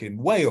the book, in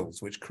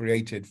Wales, which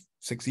created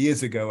 6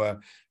 years ago a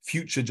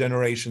Future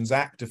Generations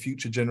Act, a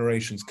Future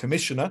Generations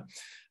Commissioner,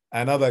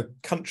 and other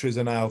countries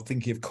are now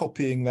thinking of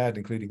copying that,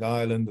 including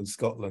Ireland and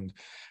Scotland.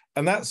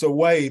 And that's a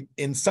way,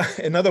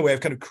 another way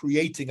of kind of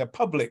creating a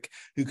public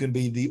who can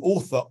be the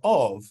author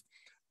of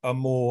a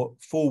more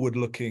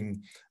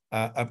forward-looking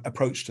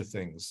approach to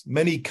things.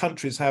 Many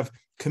countries have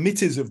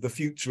committees of the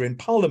future in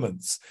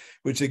parliaments,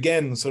 which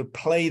again sort of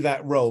play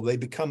that role. They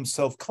become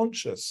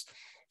self-conscious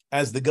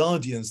as the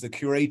guardians, the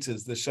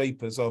curators, the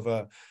shapers of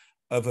a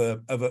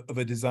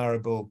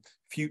desirable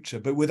future.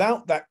 But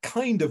without that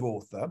kind of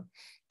author,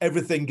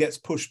 everything gets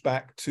pushed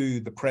back to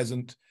the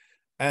present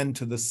and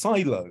to the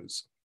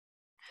silos.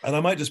 And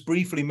I might just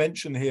briefly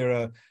mention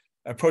here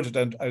a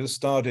project I just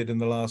started in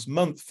the last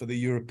month for the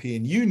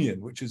European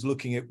Union, which is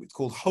looking at what's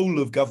called whole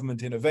of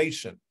government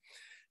innovation.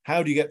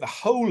 How do you get the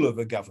whole of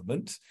a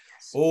government,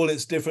 all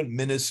its different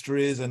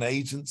ministries and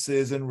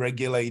agencies and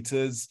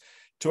regulators,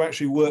 to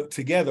actually work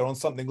together on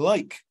something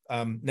like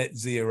net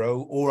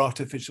zero or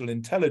artificial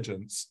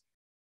intelligence?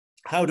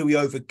 How do we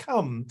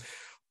overcome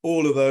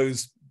all of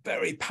those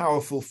very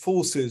powerful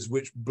forces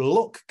which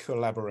block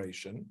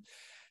collaboration?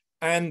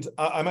 And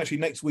I'm actually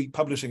next week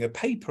publishing a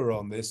paper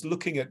on this,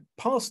 looking at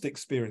past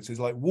experiences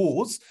like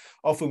wars.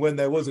 Often when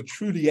there was a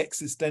truly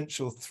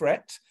existential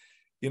threat,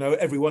 you know,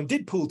 everyone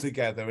did pull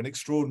together and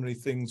extraordinary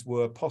things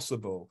were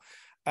possible.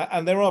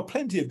 And there are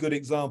plenty of good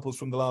examples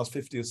from the last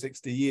 50 or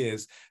 60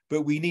 years,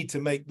 but we need to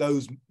make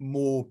those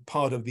more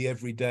part of the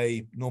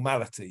everyday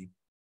normality.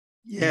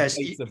 Yes.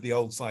 In place of the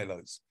old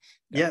silos.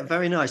 Yeah,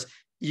 very nice.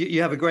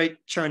 You have a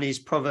great Chinese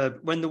proverb: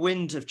 when the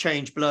wind of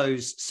change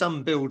blows,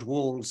 some build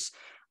walls,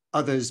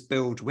 others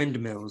build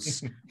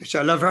windmills, which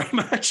I love very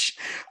much.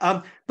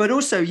 But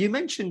also, you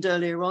mentioned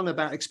earlier on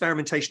about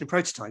experimentation and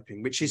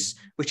prototyping, which is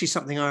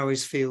something I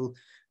always feel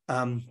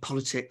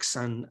politics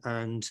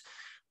and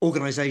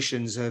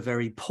organizations are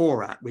very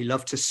poor at. We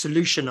love to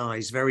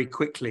solutionize very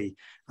quickly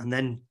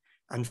and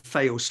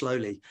fail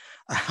slowly.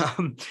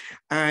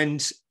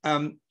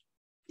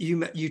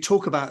 You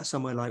talk about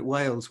somewhere like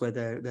Wales, where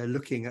they're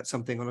looking at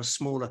something on a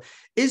smaller.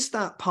 Is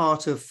that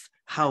part of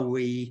how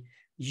we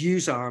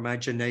use our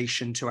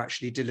imagination to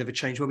actually deliver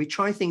change, where we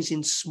try things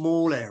in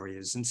small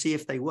areas and see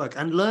if they work,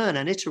 and learn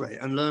and iterate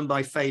and learn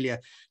by failure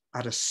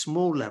at a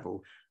small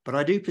level? But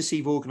I do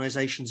perceive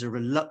organizations are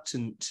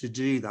reluctant to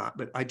do that.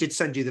 But I did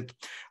send you the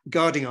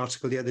Guardian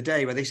article the other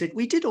day where they said,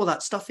 we did all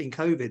that stuff in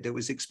COVID that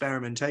was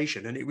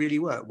experimentation and it really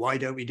worked. Why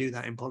don't we do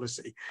that in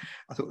policy?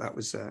 I thought that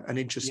was an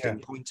interesting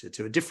pointer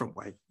to a different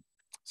way.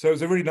 So it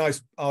was a really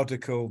nice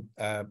article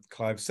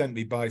Clive sent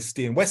me by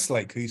Stian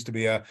Westlake, who used to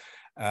be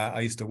I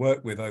used to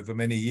work with over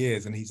many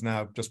years, and he's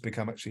now just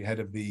become actually head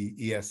of the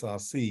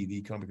ESRC, the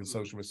Economic and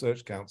Social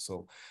Research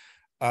Council.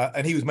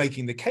 And he was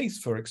making the case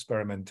for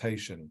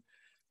experimentation.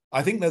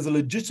 I think there's a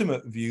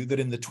legitimate view that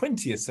in the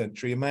 20th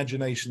century,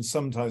 imagination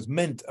sometimes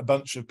meant a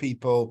bunch of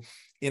people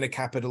in a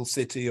capital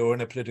city or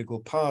in a political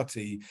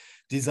party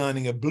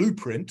designing a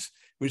blueprint,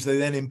 which they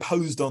then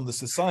imposed on the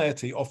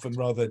society, often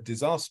rather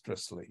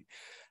disastrously.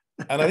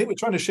 And I think we're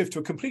trying to shift to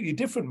a completely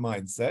different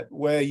mindset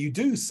where you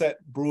do set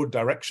broad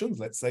directions,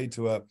 let's say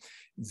to a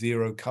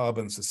zero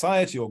carbon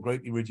society or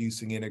greatly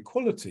reducing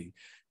inequality,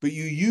 but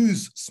you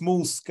use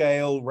small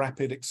scale,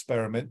 rapid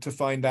experiment to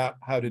find out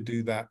how to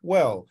do that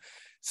well.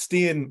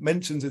 Stian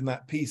mentions in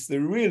that piece the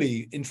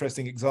really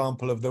interesting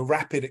example of the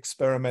rapid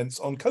experiments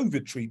on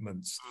COVID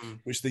treatments,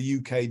 which the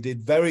UK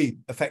did very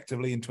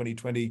effectively in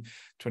 2020,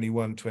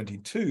 21,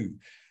 22.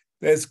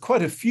 There's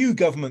quite a few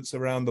governments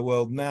around the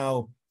world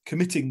now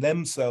committing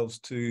themselves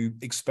to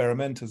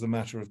experiment as a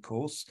matter of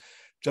course.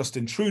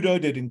 Justin Trudeau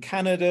did in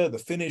Canada, the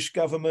Finnish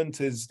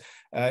government is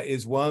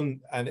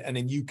one, and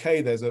in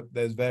UK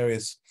there's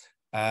various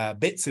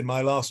bits. In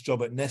my last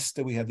job at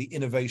Nesta, we had the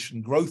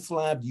Innovation Growth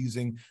Lab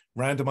using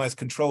randomized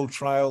controlled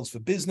trials for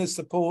business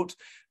support.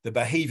 The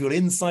Behavioral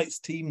Insights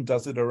team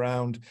does it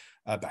around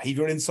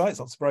behavioral insights,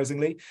 not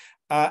surprisingly.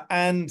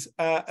 And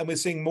we're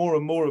seeing more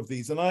and more of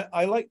these. And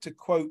I like to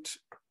quote,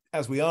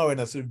 as we are in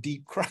a sort of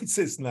deep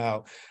crisis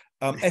now,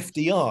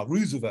 FDR,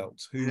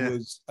 Roosevelt, who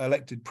was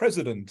elected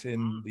president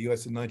in the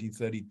US in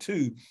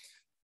 1932.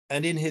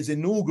 And in his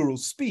inaugural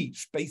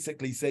speech,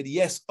 basically said,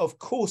 yes, of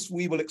course,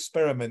 we will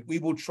experiment. We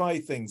will try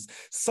things.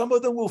 Some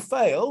of them will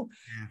fail,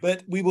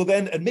 but we will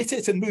then admit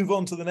it and move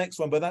on to the next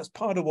one. But that's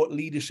part of what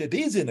leadership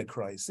is in a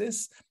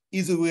crisis,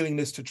 is a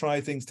willingness to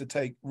try things, to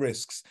take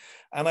risks.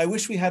 And I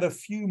wish we had a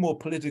few more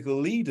political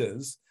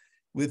leaders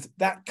with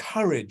that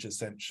courage,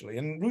 essentially.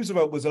 And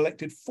Roosevelt was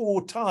elected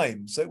 4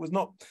 times, so it was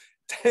not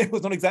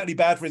exactly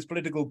bad for his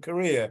political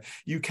career.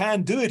 You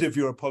can do it if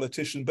you're a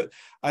politician, but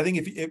I think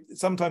if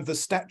sometimes the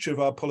stature of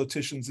our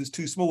politicians is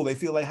too small. They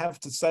feel they have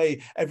to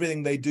say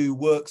everything they do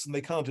works and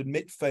they can't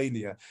admit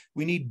failure.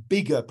 We need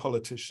bigger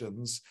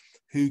politicians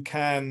who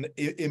can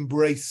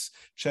embrace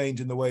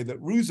change in the way that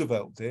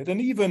Roosevelt did.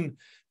 And even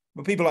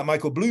people like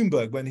Michael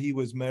Bloomberg, when he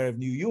was mayor of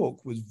New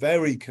York, was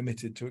very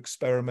committed to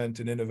experiment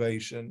and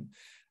innovation,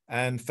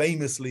 and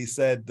famously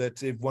said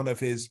that if one of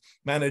his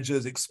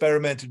managers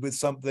experimented with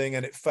something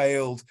and it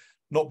failed,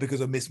 not because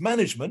of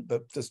mismanagement,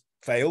 but just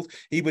failed,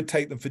 he would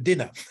take them for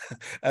dinner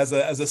as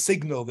a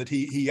signal that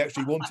he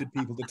actually wanted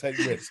people to take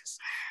risks.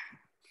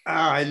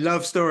 I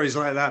love stories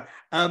like that.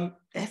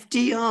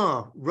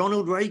 FDR,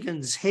 Ronald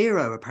Reagan's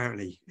hero,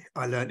 apparently,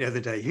 I learned the other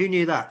day. Who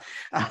knew that?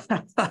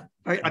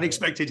 Very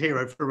unexpected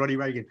hero for Ronnie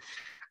Reagan.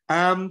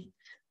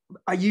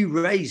 You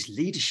raised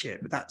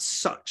leadership. That's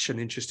such an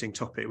interesting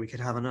topic. We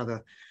could have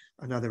another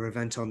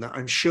event on that,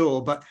 I'm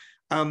sure. But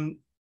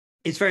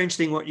it's very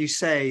interesting what you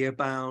say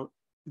about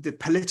the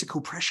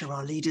political pressure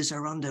our leaders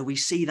are under. We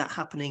see that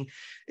happening,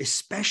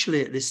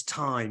 especially at this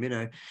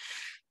time,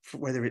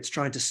 whether it's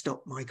trying to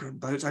stop migrant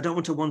boats. I don't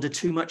want to wander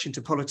too much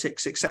into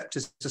politics, except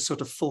as a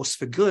sort of force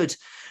for good.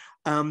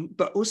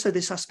 But also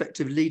this aspect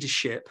of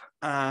leadership.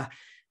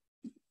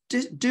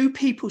 Do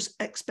people's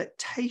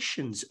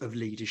expectations of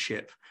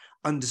leadership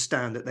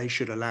understand that they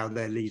should allow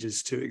their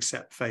leaders to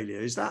accept failure?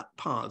 Is that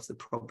part of the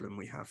problem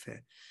we have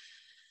here?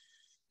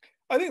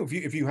 I think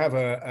if you have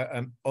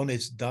an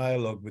honest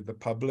dialogue with the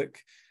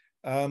public,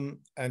 and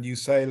you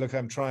say, look,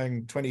 I'm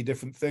trying 20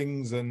 different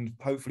things and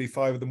hopefully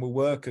 5 of them will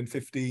work and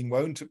 15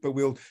 won't, but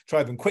we'll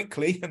try them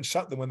quickly and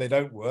shut them when they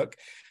don't work.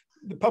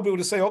 The public will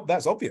just say, oh,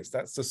 that's obvious.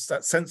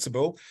 That's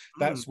sensible.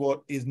 That's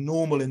what is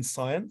normal in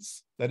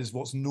science. That is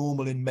what's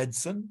normal in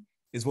medicine,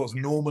 is what's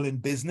normal in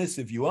business.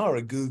 If you are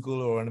a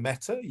Google or a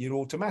Meta, you'd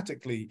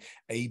automatically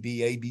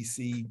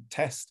ABC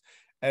test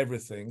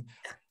everything.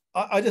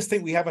 I just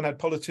think we haven't had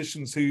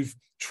politicians who've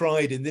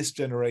tried in this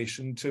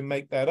generation to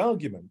make that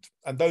argument.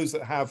 And those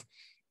that have,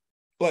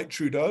 like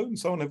Trudeau and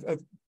so on, have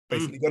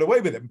basically got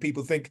away with it. And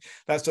people think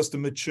that's just a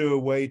mature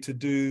way to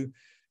do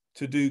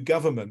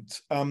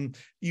government.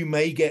 You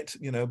may get,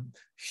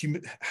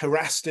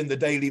 harassed in the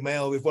Daily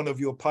Mail if one of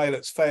your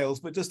pilots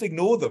fails, but just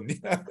ignore them.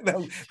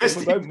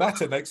 It won't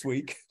matter next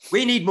week.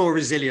 We need more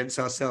resilience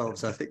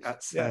ourselves. I think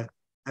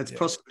that's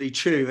possibly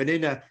true. And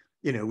in a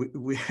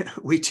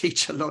we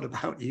teach a lot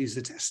about user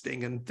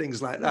testing and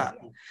things like that,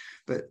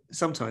 but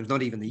sometimes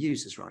not even the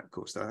users, right? Of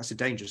course, that's a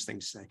dangerous thing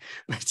to say.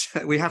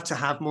 But we have to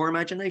have more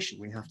imagination.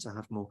 We have to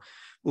have more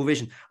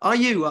vision. Are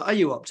you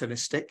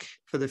optimistic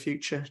for the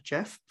future,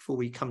 Geoff? Before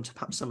we come to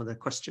perhaps some of the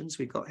questions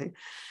we've got here.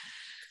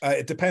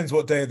 It depends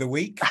what day of the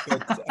week,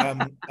 but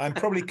I'm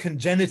probably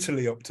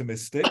congenitally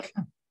optimistic.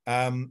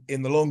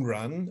 In the long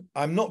run,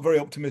 I'm not very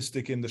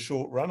optimistic in the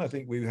short run. I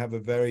think we have a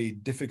very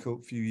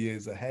difficult few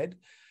years ahead.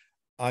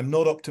 I'm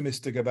not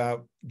optimistic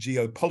about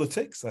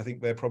geopolitics. I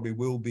think there probably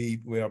will be.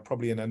 We are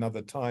probably in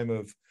another time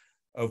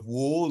of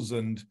wars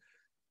and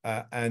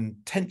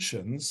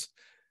tensions.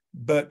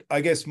 But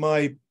I guess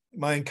my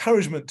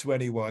encouragement to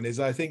anyone is,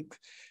 I think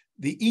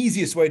the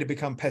easiest way to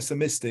become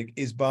pessimistic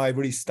is by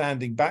really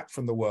standing back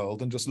from the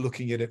world and just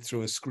looking at it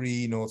through a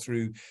screen or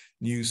through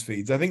news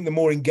feeds. I think the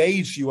more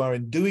engaged you are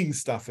in doing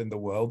stuff in the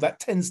world, that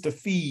tends to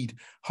feed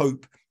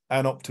hope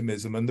and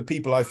optimism. And the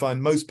people I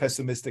find most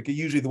pessimistic are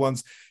usually the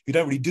ones who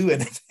don't really do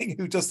anything,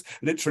 who just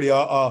literally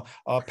are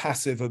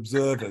passive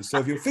observers. So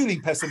if you're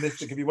feeling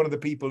pessimistic, if you're one of the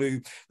people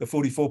who, the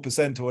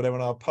 44% or whatever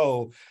in our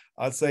poll,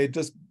 I'd say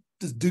just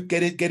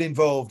get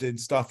involved in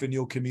stuff in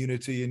your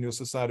community, in your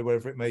society,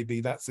 wherever it may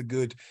be. That's a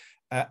good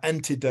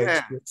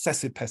antidote to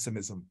excessive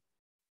pessimism.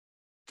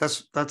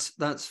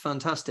 That's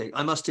fantastic.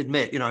 I must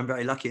admit, I'm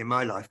very lucky in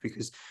my life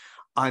because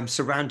I'm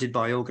surrounded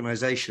by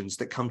organizations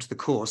that come to the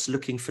course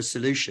looking for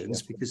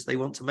solutions because they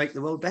want to make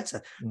the world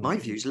better. My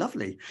view's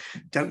lovely.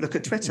 Don't look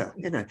at Twitter,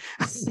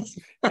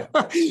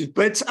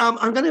 But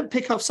I'm going to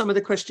pick up some of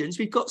the questions.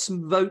 We've got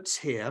some votes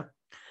here.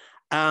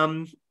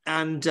 And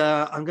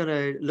I'm going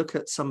to look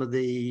at some of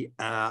the,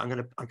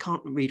 I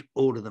can't read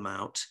all of them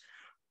out,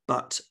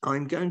 but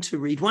I'm going to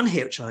read one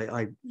here,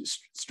 which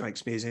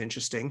strikes me as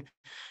interesting.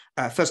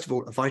 First of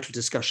all, a vital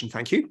discussion.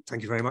 Thank you.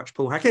 Thank you very much,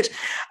 Paul Hackett.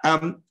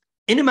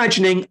 In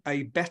imagining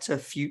a better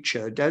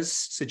future, does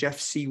Sir Geoff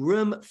see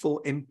room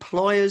for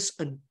employers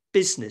and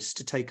business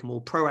to take a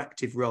more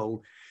proactive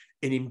role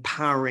in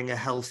empowering a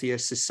healthier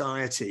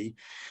society?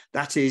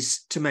 That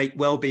is, to make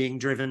well-being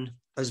driven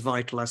as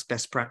vital as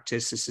best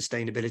practice, as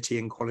sustainability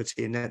and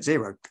quality and net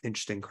zero.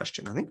 Interesting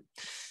question, I think.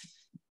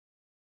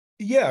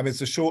 Yeah,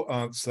 it's a short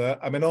answer.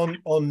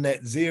 On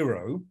net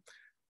zero,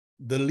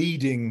 the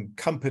leading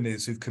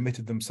companies who've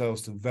committed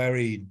themselves to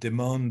very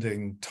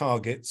demanding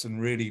targets and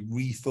really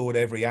rethought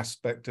every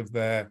aspect of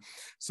their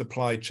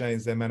supply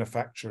chains, their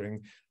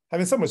manufacturing, have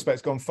in some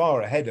respects gone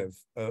far ahead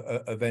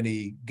of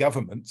any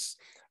governments,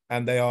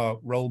 and they are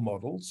role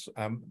models.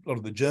 A lot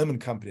of the German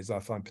companies I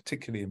find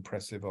particularly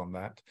impressive on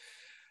that.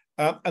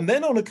 And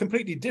then on a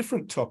completely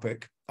different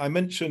topic, I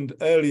mentioned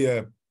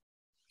earlier,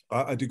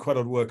 I do quite a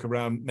lot of work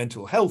around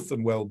mental health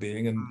and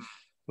well-being, and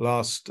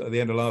at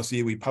the end of last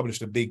year, we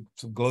published a big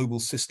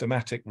global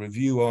systematic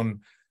review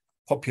on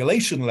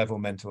population level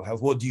mental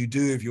health. What do you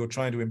do if you're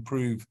trying to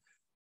improve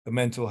the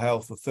mental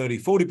health of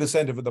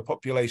 30-40% of the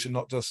population,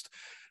 not just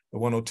the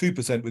 1 or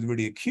 2% with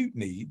really acute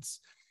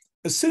needs?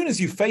 As soon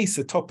as you face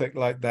a topic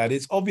like that,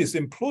 it's obvious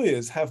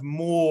employers have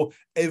more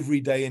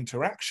everyday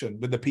interaction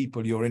with the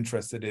people you're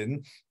interested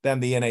in than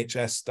the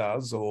NHS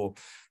does or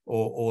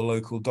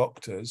local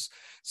doctors.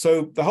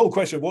 So the whole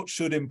question of what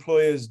should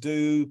employers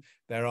do?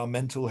 There are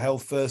mental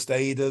health first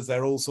aiders,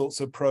 there are all sorts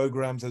of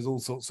programs, there's all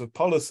sorts of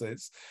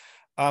policies.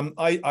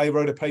 I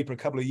wrote a paper a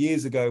couple of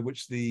years ago,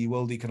 which the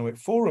World Economic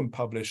Forum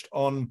published,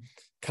 on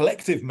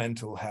collective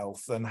mental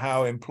health and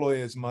how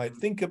employers might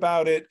think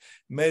about it,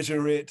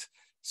 measure it,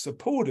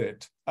 support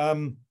it.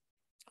 And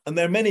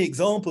there are many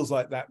examples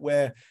like that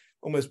where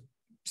almost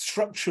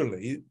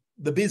structurally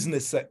the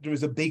business sector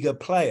is a bigger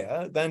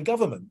player than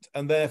government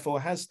and therefore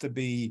has to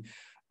be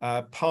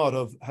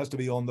has to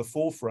be on the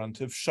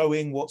forefront of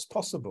showing what's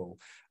possible.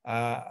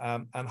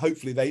 And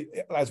hopefully they,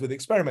 as with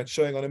experiments,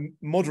 showing on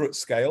a moderate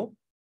scale,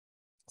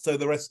 so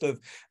the rest of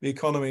the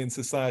economy and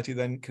society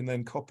can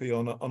then copy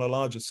on a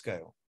larger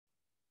scale.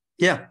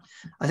 Yeah,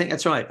 I think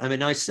that's right. I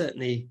mean, I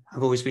certainly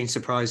have always been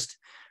surprised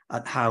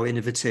at how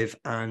innovative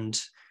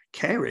and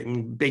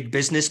caring big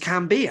business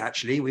can be.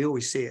 Actually, we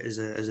always see it as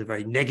a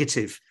very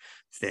negative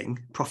thing,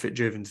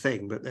 profit-driven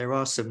thing, but there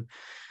are some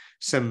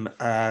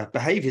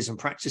behaviors and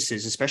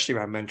practices, especially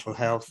around mental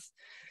health,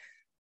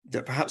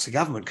 that perhaps the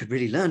government could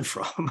really learn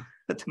from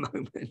at the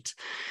moment.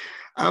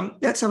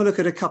 Let's have a look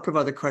at a couple of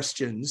other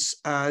questions.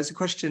 There's a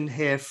question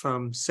here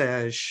from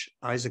Serge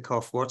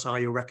Isakoff. What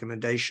are your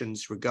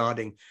recommendations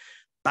regarding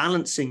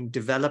balancing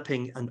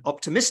developing an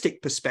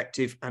optimistic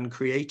perspective and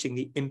creating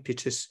the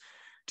impetus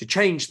to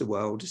change the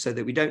world, so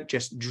that we don't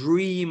just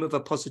dream of a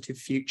positive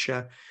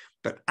future,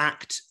 but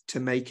act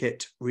to make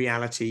it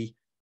reality,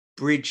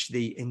 bridge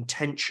the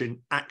intention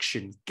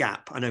action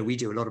gap? I know we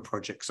do a lot of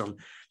projects on,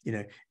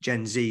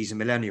 Gen Zs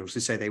and millennials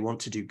who say they want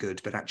to do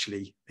good, but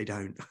actually they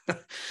don't.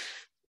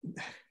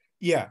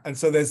 Yeah, and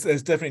so there's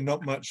definitely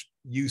not much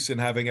use in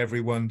having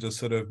everyone just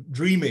sort of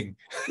dreaming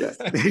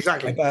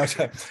exactly about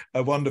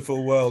a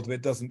wonderful world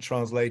that doesn't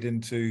translate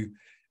into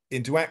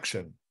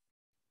action.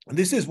 And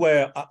this is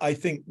where I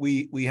think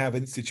we have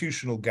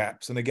institutional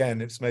gaps. And again,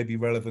 it's maybe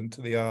relevant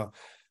to the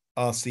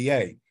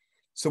RCA.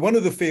 So one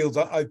of the fields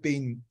I've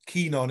been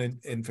keen on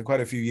in for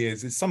quite a few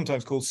years is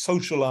sometimes called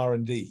social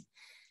R&D.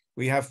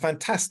 We have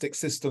fantastic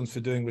systems for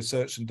doing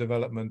research and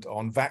development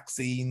on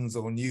vaccines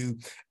or new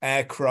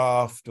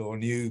aircraft or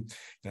new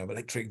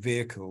electric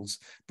vehicles,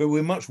 but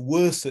we're much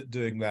worse at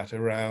doing that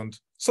around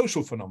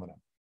social phenomena.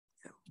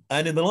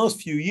 And in the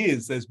last few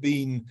years, there's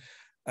been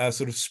a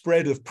sort of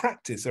spread of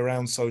practice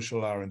around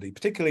social R&D,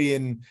 particularly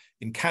in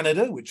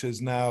Canada, which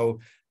has now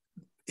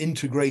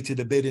integrated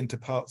a bit into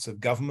parts of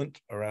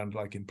government around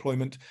like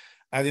employment.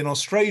 And in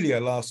Australia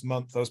last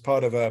month, I was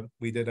part of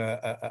we did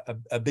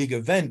a big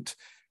event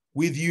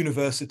with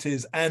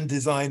universities and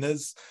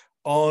designers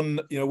on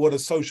what a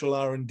social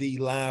R&D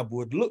lab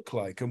would look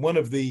like. And one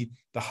of the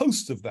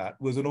hosts of that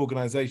was an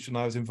organization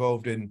I was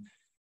involved in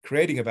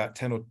creating about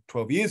 10 or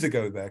 12 years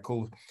ago there,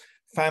 called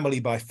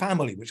Family by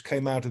Family, which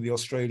came out of the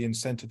Australian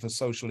Centre for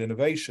Social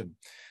Innovation.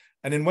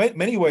 And in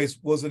many ways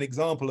was an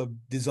example of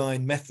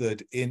design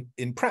method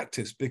in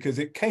practice, because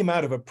it came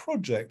out of a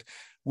project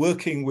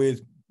working with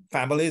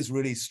families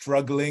really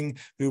struggling,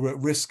 who were at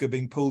risk of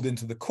being pulled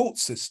into the court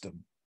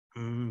system.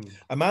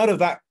 Out of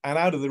that, and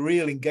out of the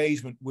real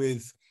engagement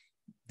with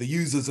the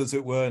users, as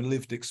it were, and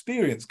lived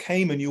experience,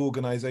 came a new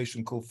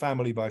organization called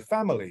Family by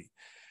Family,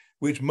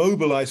 which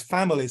mobilized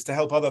families to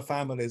help other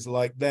families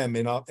like them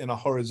in a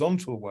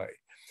horizontal way.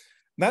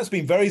 And that's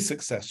been very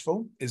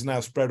successful. Is now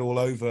spread all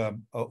over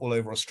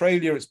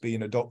Australia. It's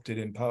been adopted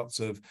in parts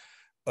of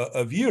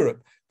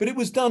Europe, but it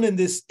was done in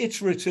this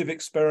iterative,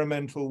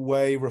 experimental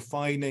way,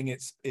 refining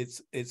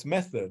its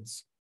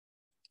methods,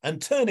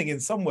 and turning in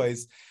some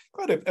ways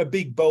quite a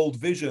big, bold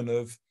vision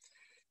of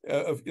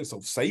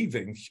sort of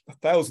saving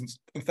thousands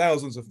and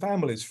thousands of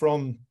families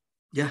from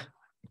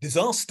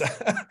disaster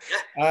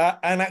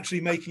and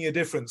actually making a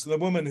difference. And the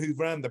woman who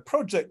ran the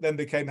project then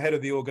became head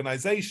of the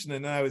organization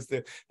and now is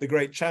the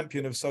great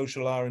champion of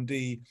social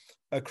R&D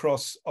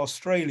across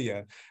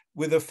Australia,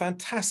 with a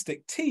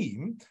fantastic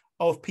team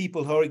of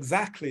people who are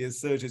exactly as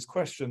Serge's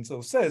question sort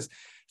of says,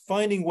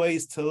 finding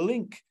ways to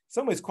link,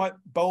 some ways quite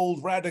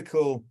bold,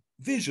 radical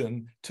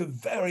vision to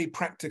very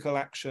practical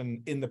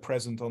action in the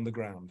present on the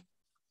ground.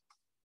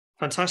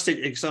 Fantastic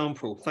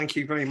example. Thank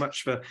you very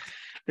much for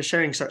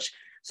sharing such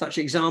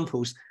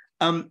examples.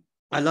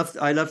 I love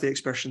the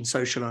expression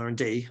social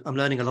R&D. I'm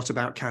learning a lot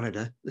about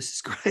Canada. This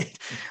is great.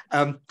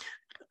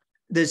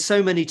 There's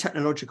so many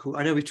technological,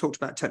 I know we've talked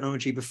about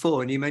technology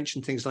before, and you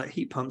mentioned things like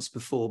heat pumps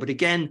before, but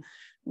again,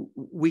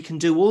 we can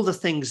do all the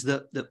things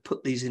that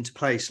put these into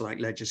place, like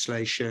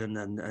legislation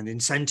and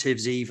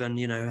incentives, even,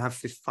 have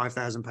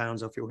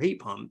 £5,000 off your heat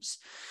pumps,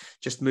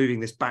 just moving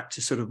this back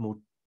to sort of more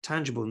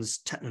tangible, and there's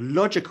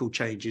technological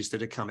changes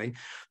that are coming.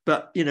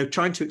 But,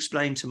 trying to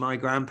explain to my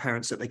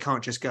grandparents that they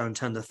can't just go and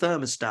turn the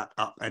thermostat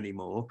up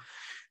anymore,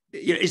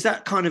 is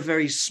that kind of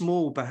very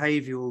small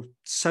behavioral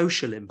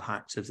social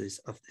impact of this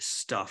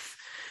stuff.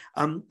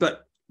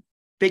 But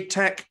big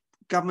tech,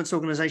 governments,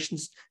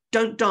 organizations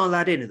don't dial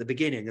that in at the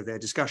beginning of their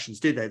discussions,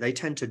 do they? They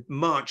tend to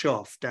march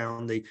off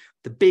down the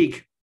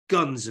big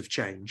guns of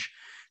change,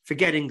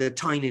 forgetting the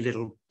tiny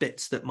little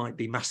bits that might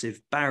be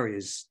massive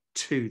barriers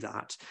to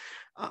that.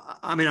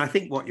 I mean, I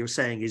think what you're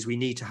saying is we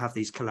need to have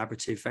these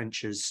collaborative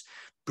ventures,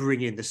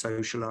 bring in the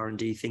social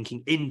R&D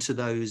thinking into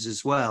those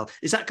as well.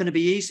 Is that going to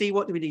be easy?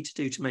 What do we need to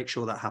do to make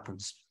sure that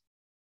happens?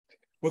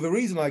 Well, the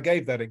reason I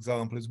gave that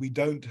example is we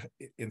don't,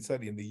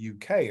 certainly in the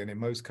UK and in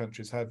most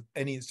countries, have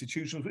any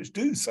institutions which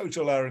do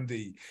social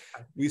R&D.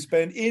 We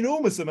spend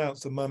enormous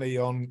amounts of money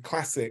on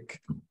classic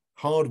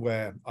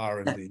hardware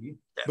R&D,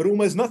 but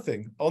almost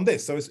nothing on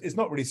this. So it's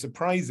not really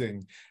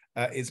surprising.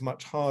 It's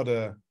much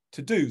harder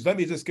to do. So let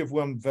me just give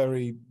one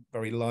very,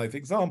 very live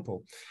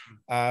example.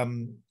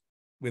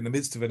 we're in the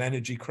midst of an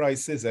energy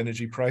crisis.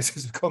 Energy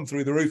prices have gone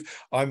through the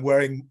roof. I'm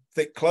wearing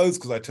thick clothes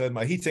because I turned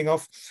my heating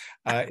off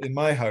in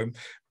my home.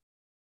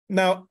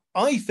 Now,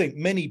 I think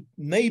many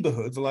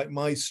neighborhoods like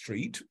my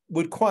street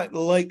would quite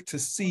like to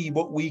see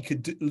what we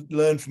could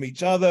learn from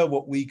each other,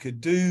 what we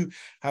could do,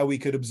 how we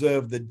could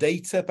observe the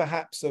data,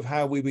 perhaps, of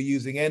how we were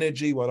using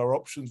energy, what our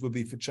options would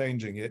be for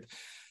changing it.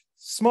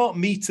 Smart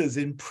meters,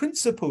 in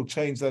principle,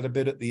 change that a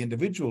bit at the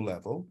individual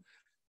level,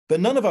 but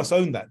none of us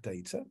own that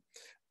data.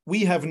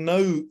 We have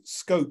no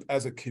scope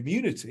as a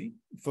community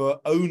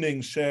for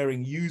owning,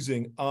 sharing,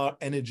 using our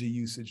energy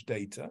usage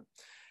data,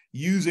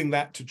 using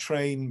that to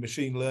train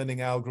machine learning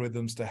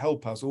algorithms to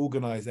help us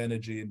organize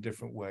energy in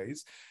different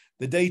ways.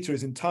 The data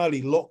is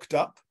entirely locked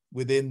up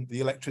within the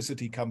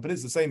electricity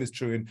companies. The same is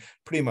true in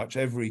pretty much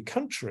every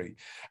country.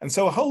 And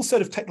so a whole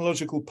set of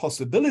technological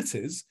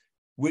possibilities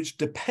which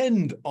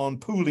depend on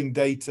pooling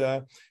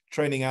data,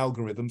 training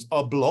algorithms,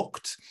 are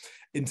blocked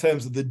in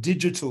terms of the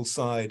digital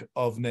side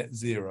of net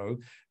zero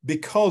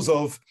because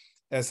of,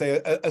 say,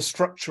 a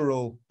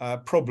structural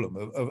problem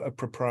of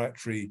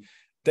proprietary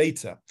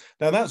data.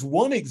 Now, that's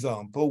one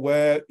example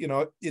where,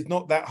 it's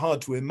not that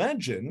hard to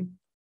imagine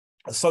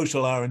a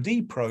social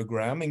R&D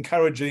program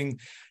encouraging,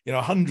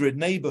 100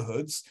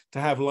 neighborhoods to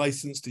have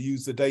license to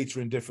use the data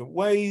in different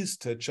ways,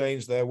 to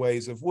change their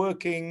ways of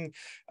working,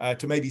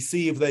 to maybe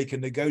see if they can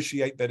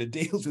negotiate better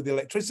deals with the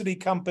electricity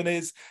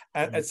companies,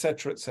 et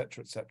cetera, et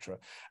cetera, et cetera.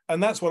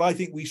 And that's what I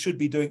think we should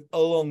be doing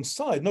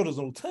alongside, not as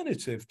an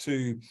alternative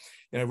to,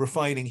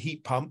 refining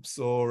heat pumps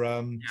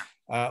or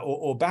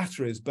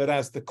batteries, but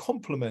as the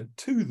complement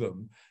to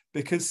them,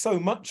 because so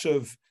much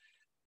of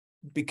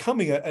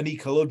becoming an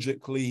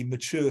ecologically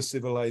mature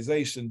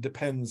civilization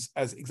depends,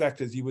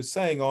 exactly as you were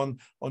saying, on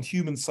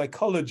human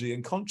psychology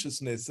and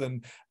consciousness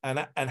and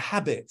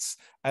habits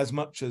as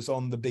much as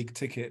on the big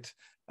ticket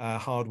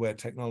hardware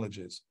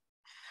technologies.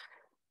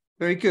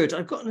 Very good.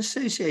 I've got an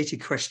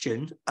associated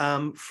question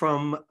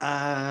from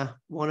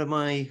one of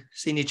my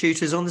senior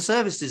tutors on the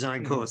service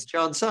design course,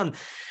 John Sun.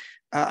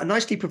 A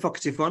nicely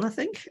provocative one, I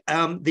think.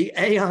 The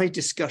AI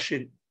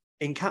discussion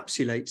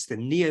encapsulates the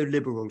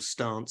neoliberal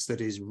stance that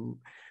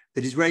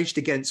is raged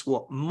against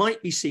what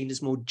might be seen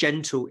as more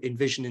gentle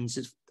envisionings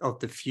of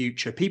the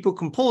future. People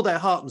can pour their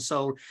heart and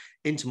soul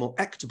into more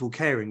equitable,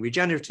 caring,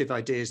 regenerative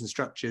ideas and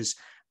structures,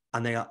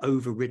 and they are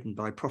overridden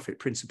by profit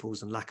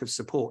principles and lack of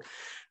support.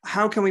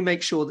 How can we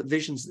make sure that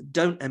visions that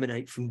don't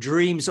emanate from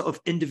dreams of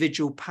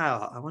individual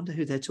power, I wonder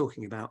who they're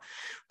talking about,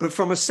 but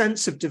from a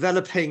sense of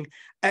developing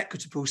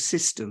equitable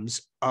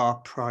systems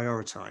are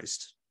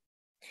prioritized?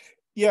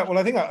 Yeah, well,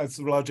 I think I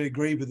largely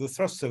agree with the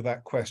thrust of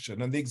that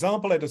question. And the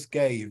example I just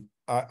gave,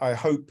 I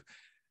hope,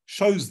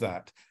 shows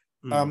that.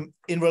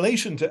 In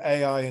relation to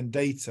AI and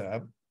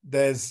data,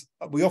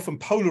 we often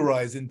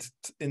polarize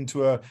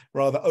into a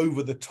rather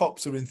over-the-top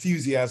sort of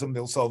enthusiasm.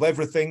 They'll solve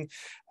everything,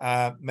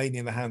 mainly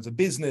in the hands of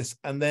business,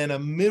 and then a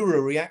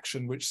mirror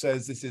reaction which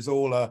says this is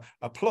all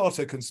a plot,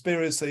 a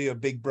conspiracy, a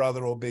big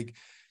brother or big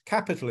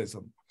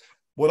capitalism.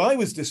 What I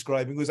was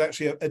describing was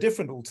actually a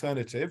different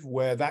alternative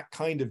where that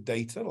kind of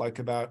data, like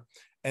about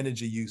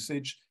energy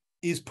usage,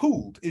 is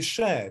pooled, is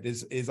shared,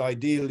 is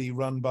ideally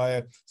run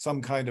by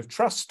some kind of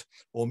trust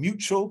or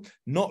mutual,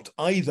 not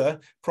either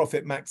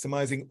profit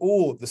maximizing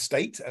or the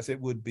state, as it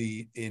would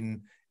be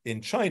in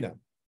China.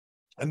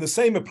 And the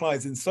same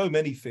applies in so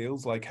many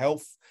fields like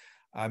health,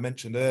 I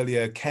mentioned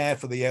earlier, care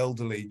for the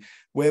elderly,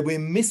 where we're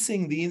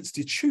missing the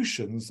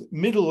institutions,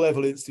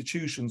 middle-level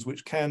institutions,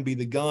 which can be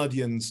the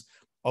guardians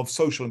of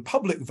social and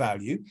public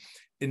value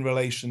in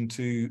relation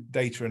to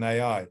data and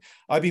AI.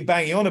 I've been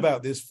banging on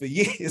about this for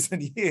years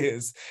and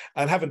years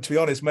and haven't, to be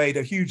honest, made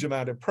a huge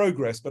amount of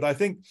progress. But I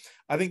think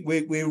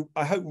we're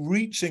I hope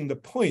reaching the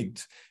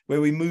point where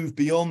we move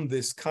beyond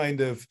this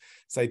kind of,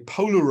 say,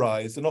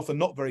 polarized and often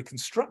not very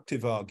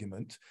constructive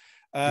argument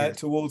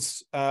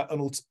towards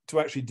to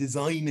actually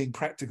designing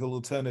practical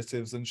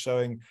alternatives and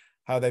showing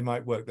how they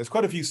might work. There's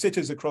quite a few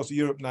cities across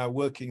Europe now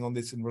working on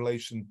this in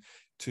relation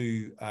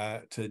to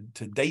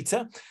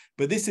data,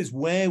 but this is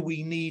where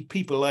we need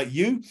people like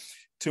you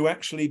to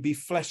actually be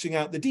fleshing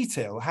out the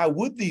detail. How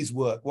would these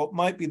work? What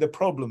might be the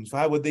problems?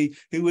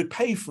 Who would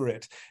pay for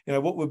it?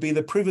 What would be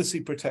the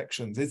privacy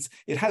protections?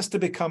 It has to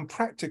become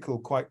practical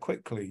quite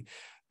quickly.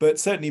 But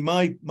certainly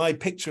my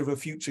picture of a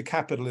future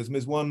capitalism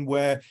is one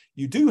where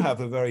you do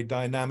have a very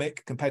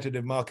dynamic,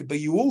 competitive market,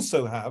 but you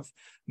also have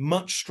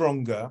much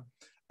stronger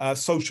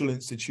social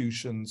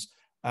institutions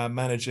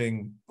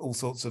managing all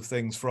sorts of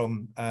things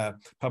from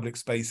public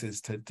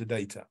spaces to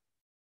data.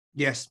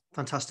 Yes,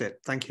 fantastic.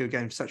 Thank you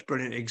again for such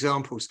brilliant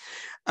examples.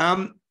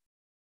 We've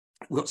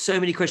got so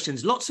many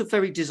questions, lots of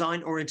very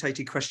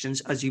design-orientated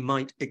questions, as you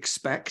might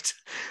expect,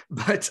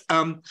 but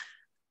and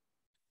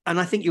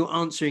I think you're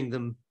answering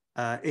them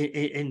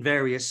in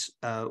various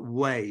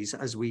ways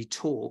as we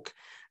talk.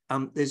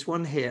 There's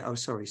one here. Oh,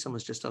 sorry,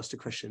 someone's just asked a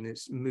question.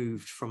 It's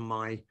moved from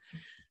my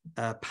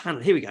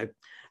panel. Here we go.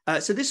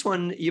 So this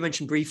one you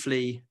mentioned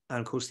briefly, and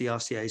of course the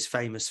RCA is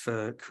famous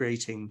for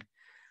creating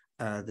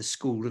the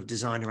school of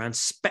design around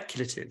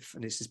speculative.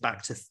 And this is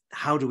back to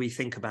how do we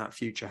think about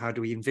future? How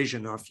do we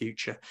envision our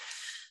future?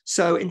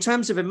 So in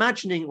terms of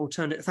imagining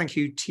alternative, thank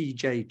you,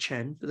 TJ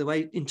Chen, by the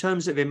way, in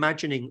terms of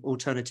imagining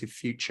alternative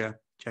future,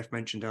 Geoff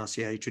mentioned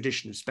RCA,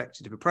 traditional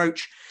speculative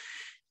approach.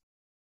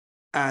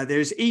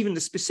 There's even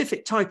the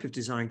specific type of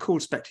design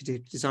called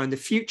speculative design. The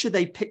future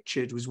they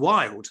pictured was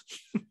wild.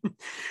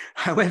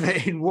 However,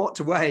 in what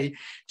way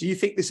do you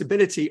think this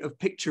ability of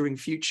picturing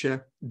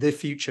the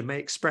future may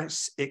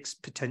express its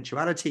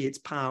potentiality, its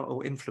power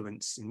or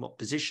influence? In what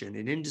position?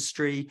 In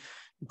industry,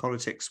 in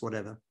politics,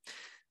 whatever.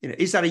 You know,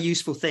 is that a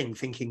useful thing,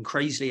 thinking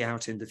crazily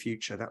out in the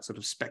future, that sort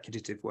of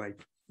speculative way?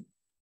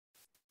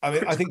 I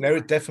mean, I think there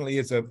definitely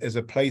is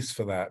a place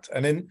for that.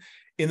 And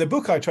in the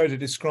book, I try to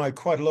describe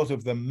quite a lot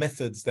of the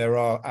methods there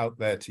are out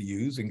there to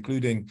use,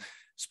 including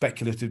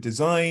speculative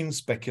design,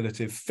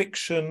 speculative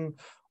fiction,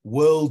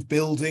 world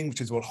building,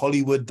 which is what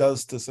Hollywood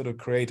does to sort of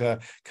create a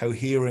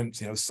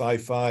coherent,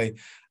 sci-fi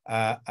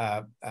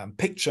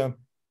picture.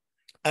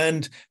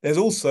 And there's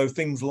also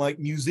things like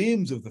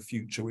museums of the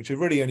future, which are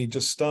really only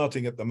just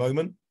starting at the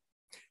moment.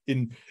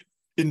 In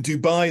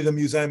Dubai, the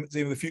Museum of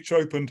the Future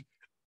opened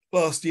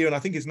last year, and I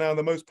think is now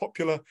the most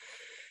popular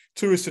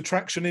tourist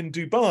attraction in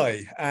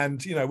Dubai,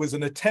 and was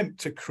an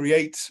attempt to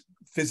create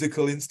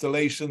physical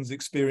installations,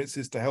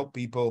 experiences to help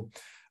people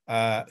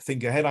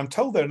think ahead. I'm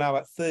told there are now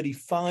at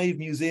 35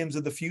 museums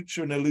of the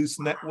future in a loose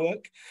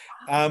network.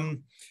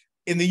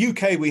 In the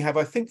UK, we have,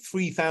 I think,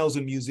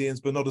 3,000 museums,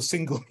 but not a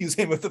single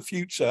museum of the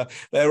future.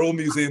 They're all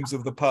museums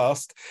of the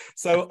past.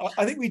 So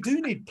I think we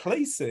do need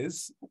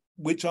places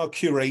which are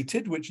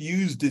curated, which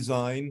use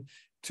design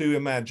to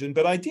imagine,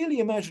 but ideally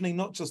imagining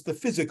not just the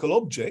physical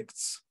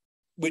objects,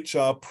 which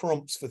are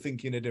prompts for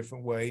thinking a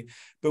different way,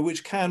 but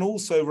which can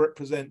also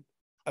represent,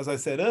 as I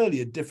said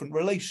earlier, different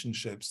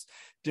relationships,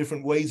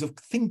 different ways of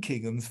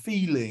thinking and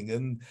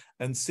feeling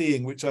and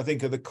seeing, which I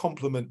think are the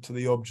complement to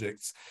the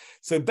objects.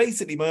 So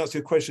basically, my answer to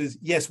your question is,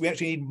 yes, we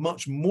actually need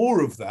much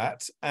more of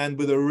that, and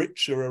with a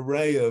richer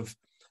array of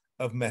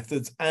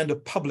methods and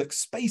of public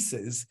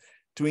spaces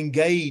to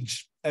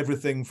engage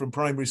everything from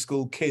primary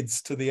school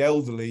kids to the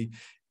elderly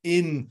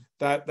in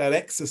that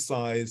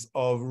exercise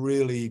of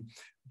really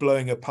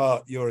blowing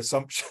apart your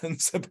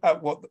assumptions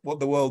about what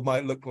the world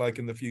might look like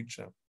in the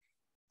future.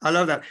 I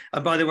love that.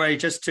 And by the way,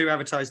 just to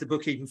advertise the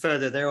book even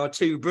further, there are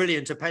two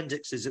brilliant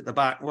appendixes at the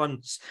back.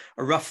 One's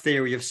a rough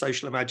theory of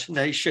social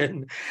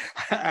imagination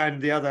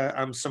and the other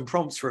some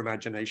prompts for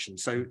imagination.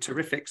 So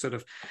terrific sort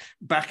of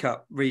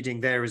backup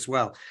reading there as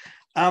well.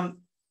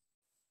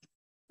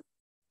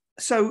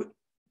 So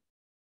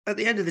at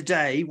the end of the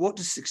day, what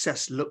does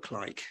success look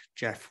like,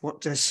 Geoff?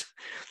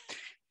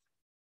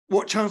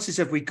 What chances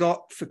have we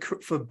got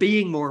for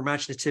being more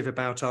imaginative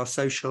about our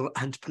social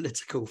and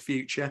political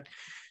future?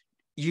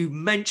 You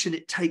mentioned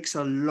it takes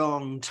a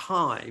long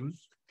time.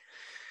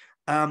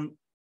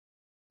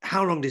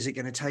 How long is it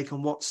going to take,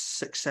 and what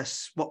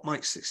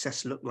might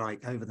success look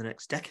like over the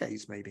next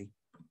decades, maybe?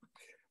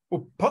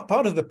 Well,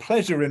 part of the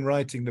pleasure in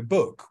writing the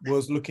book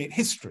was looking at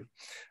history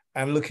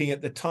and looking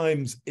at the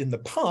times in the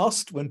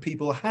past when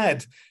people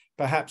had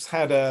perhaps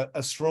had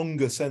a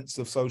stronger sense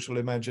of social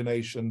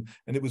imagination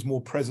and it was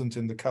more present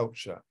in the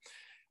culture.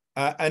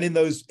 And in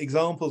those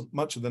examples,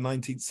 much of the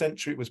 19th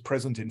century, it was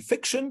present in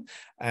fiction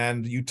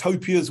and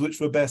utopias,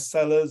 which were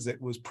bestsellers. It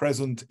was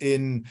present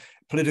in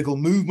political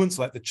movements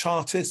like the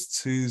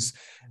Chartists, whose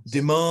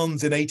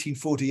demands in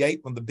 1848,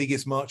 one of the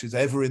biggest marches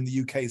ever in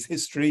the UK's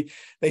history,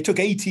 they took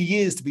 80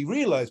 years to be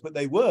realized, but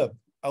they were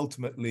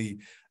ultimately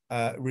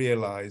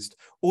realized.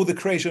 Or the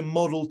creation of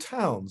model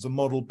towns and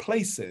model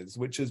places,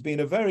 which has been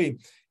a very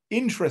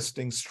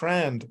interesting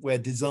strand where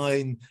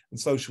design and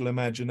social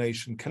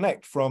imagination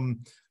connect,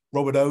 from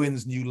Robert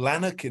Owen's New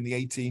Lanark in the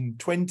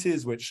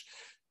 1820s, which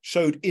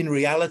showed in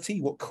reality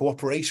what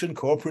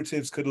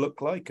cooperatives could look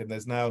like. And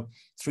there's now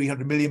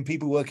 300 million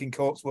people working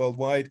co-ops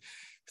worldwide,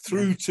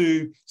 through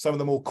to some of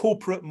the more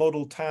corporate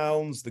model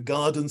towns, the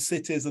garden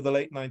cities of the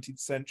late 19th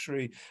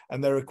century,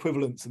 and their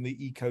equivalents in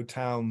the eco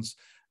towns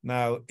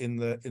now in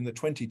the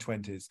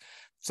 2020s.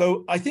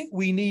 So I think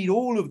we need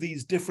all of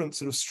these different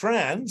sort of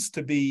strands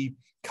to be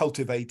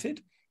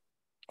cultivated,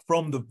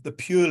 from the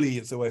purely,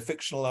 as it were,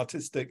 fictional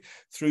artistic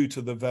through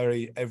to the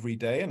very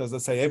everyday. And as I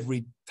say,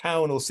 every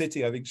town or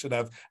city, I think, should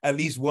have at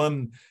least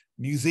one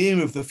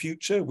museum of the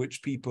future,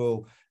 which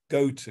people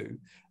go to.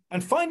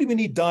 And finally, we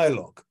need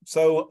dialogue.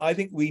 So I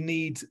think we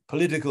need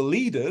political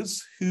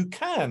leaders who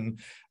can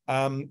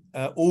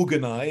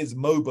organize,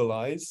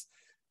 mobilize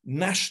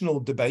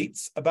national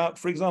debates about,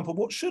 for example,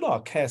 what should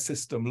our care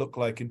system look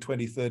like in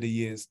 20, 30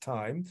 years'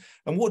 time?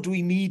 And what do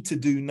we need to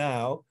do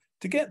now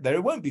to get there?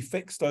 It won't be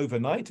fixed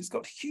overnight. It's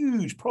got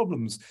huge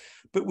problems.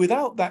 But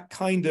without that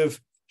kind of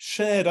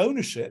shared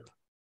ownership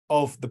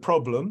of the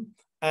problem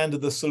and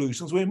of the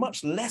solutions, we're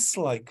much less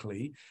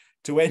likely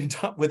to end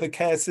up with a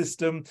care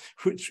system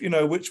which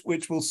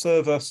will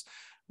serve us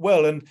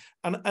well. And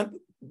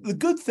the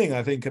good thing,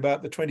 I think,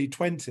 about the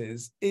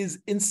 2020s is,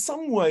 in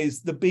some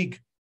ways, the big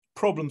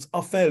problems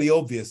are fairly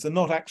obvious and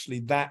not actually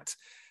that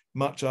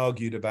much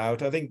argued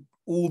about. I think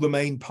all the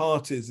main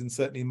parties, and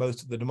certainly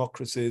most of the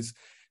democracies,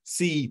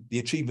 see the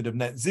achievement of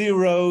net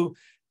zero,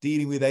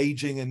 dealing with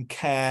aging and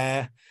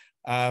care,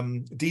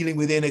 dealing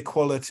with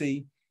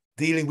inequality,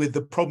 dealing with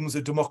the problems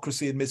of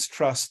democracy and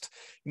mistrust.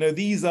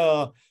 These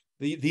are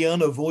the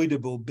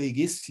unavoidable big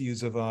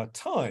issues of our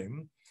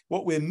time.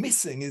 What we're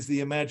missing is the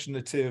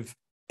imaginative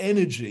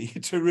energy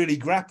to really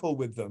grapple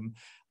with them.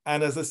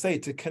 And as I say,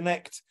 to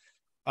connect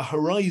a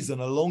horizon,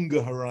 a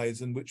longer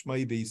horizon, which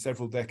may be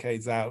several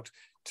decades out,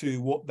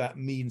 to what that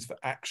means for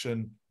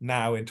action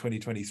now in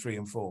 2023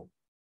 and 4.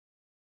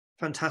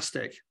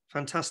 Fantastic,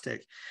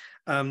 fantastic.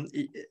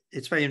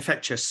 It's very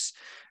infectious,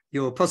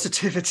 your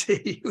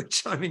positivity,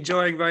 which I'm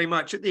enjoying very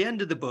much. At the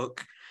end of the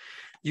book,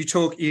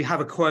 you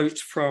have a quote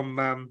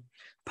from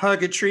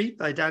Purgatory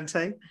by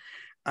Dante,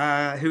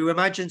 who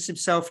imagines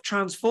himself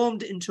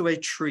transformed into a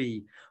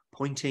tree,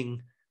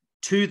 pointing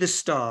to the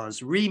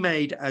stars,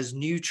 remade as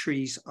new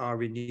trees are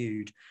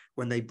renewed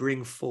when they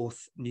bring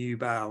forth new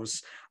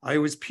boughs. I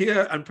was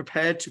pure and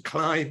prepared to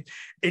climb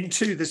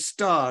into the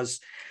stars.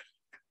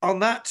 On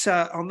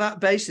that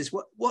basis,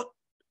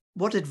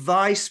 what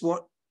advice,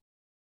 what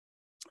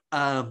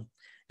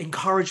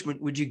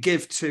encouragement would you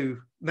give to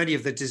many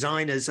of the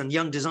designers and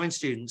young design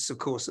students, of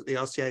course, at the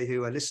RCA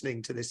who are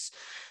listening to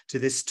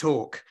this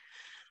talk?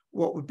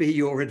 What would be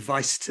your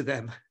advice to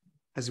them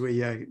as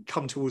we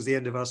come towards the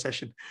end of our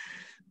session?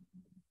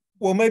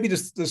 Well, maybe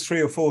just there's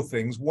 3 or 4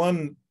 things.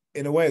 One,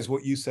 in a way, is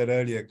what you said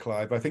earlier,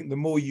 Clive. I think the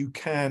more you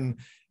can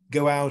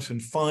go out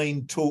and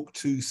find, talk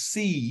to,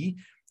 see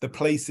the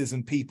places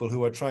and people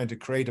who are trying to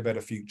create a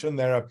better future, and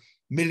there are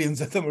millions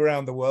of them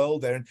around the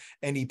world, they're in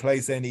any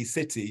place, any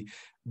city,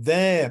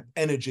 their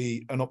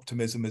energy and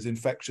optimism is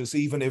infectious,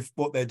 even if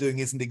what they're doing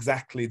isn't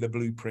exactly the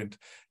blueprint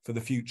for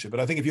the future. But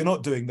I think if you're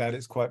not doing that,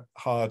 it's quite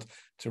hard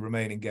to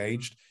remain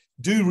engaged.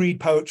 Do read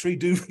poetry,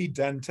 do read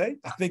Dante.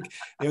 I think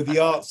the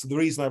arts, the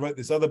reason I wrote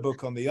this other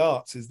book on the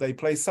arts is they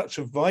play such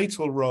a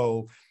vital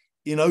role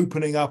in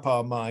opening up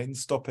our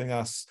minds, stopping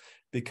us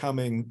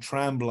becoming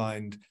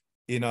tram-blind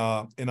in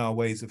our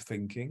ways of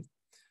thinking.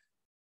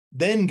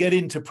 Then get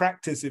into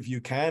practice if you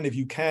can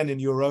in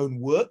your own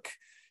work,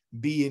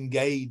 be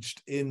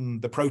engaged in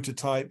the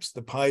prototypes,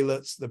 the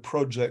pilots, the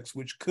projects,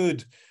 which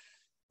could,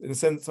 in a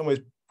sense, some ways,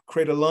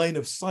 create a line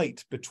of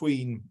sight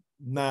between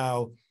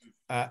now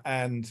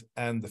and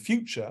the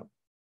future.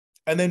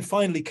 And then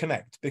finally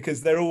connect,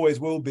 because there always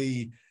will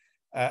be,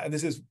 and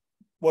this is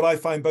what I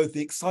find both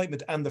the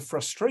excitement and the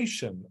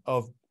frustration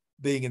of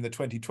being in the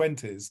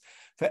 2020s,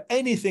 for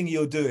anything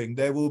you're doing,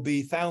 there will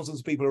be thousands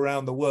of people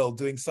around the world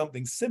doing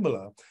something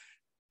similar.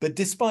 But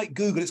despite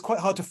Google, it's quite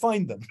hard to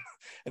find them.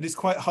 And it's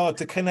quite hard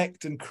to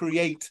connect and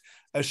create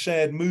a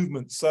shared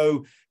movement.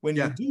 So when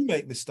you do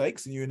make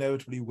mistakes, and you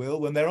inevitably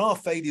will, when there are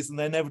failures, and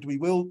there inevitably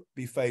will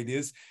be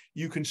failures,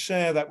 you can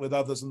share that with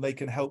others and they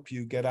can help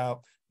you get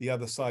out the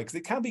other side. Because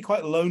it can be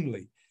quite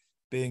lonely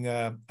being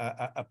a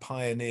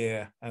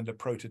pioneer and a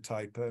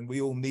prototype. And we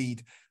all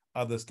need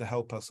others to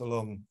help us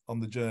along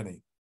on the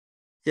journey.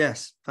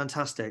 Yes,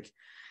 fantastic.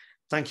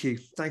 Thank you.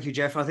 Thank you,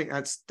 Geoff. I think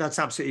that's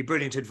absolutely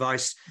brilliant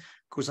advice.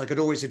 Of course, I could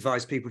always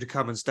advise people to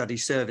come and study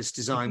service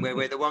design, where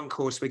we're the one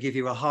course we give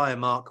you a higher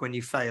mark when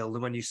you fail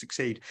than when you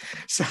succeed.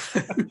 So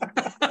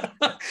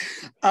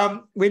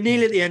we're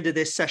nearly at the end of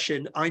this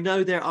session. I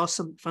know there are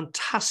some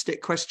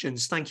fantastic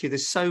questions. Thank you.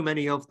 There's so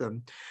many of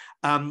them.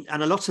 And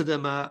a lot of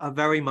them are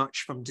very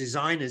much from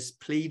designers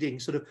pleading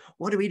sort of,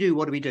 what do we do?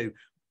 What do we do?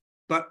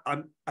 But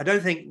I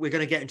don't think we're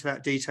going to get into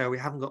that detail. We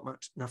haven't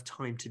got enough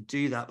time to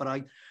do that.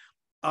 But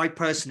I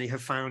personally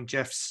have found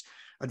Geoff's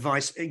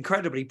advice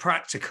incredibly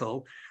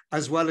practical,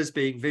 as well as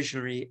being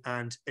visionary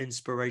and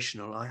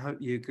inspirational. I hope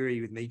you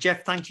agree with me.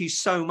 Geoff, thank you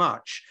so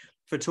much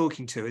for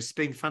talking to us. It's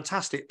been a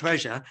fantastic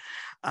pleasure.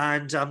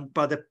 And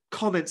by the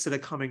comments that are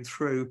coming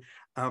through,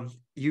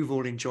 you've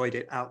all enjoyed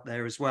it out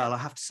there as well. I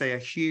have to say a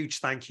huge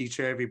thank you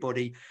to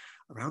everybody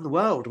around the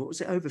world. What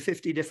was it? Over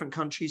 50 different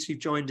countries who've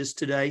joined us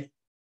today.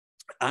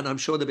 And I'm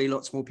sure there'll be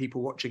lots more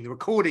people watching the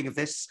recording of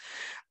this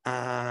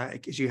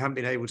because you haven't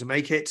been able to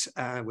make it.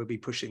 We'll be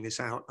pushing this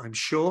out, I'm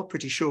sure,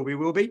 pretty sure we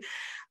will be.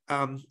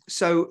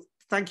 So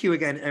thank you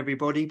again,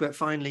 everybody. But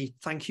finally,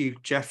 thank you,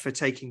 Geoff, for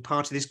taking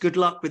part in this. Good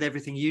luck with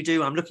everything you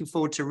do. I'm looking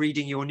forward to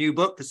reading your new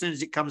book as soon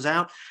as it comes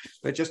out.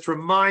 But just to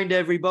remind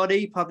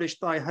everybody,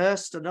 published by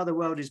Hearst, Another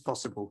World is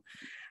Possible.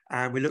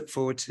 And we look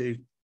forward to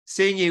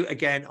seeing you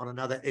again on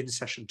another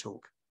in-session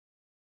talk.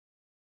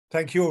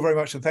 Thank you all very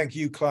much. And thank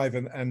you, Clive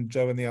and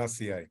Joe and the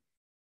RCA.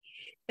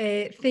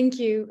 Thank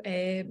you,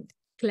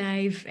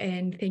 Clive,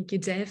 and thank you,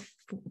 Geoff,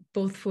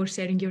 both for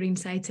sharing your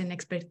insights and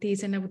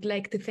expertise. And I would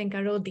like to thank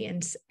our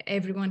audience,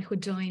 everyone who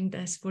joined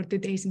us for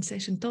today's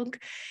in-session talk.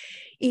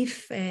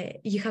 If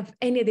you have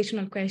any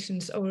additional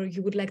questions or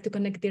you would like to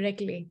connect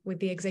directly with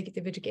the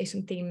executive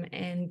education team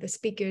and the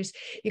speakers,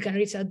 you can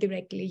reach out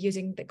directly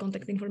using the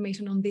contact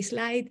information on this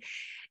slide.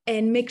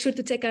 And make sure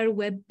to check our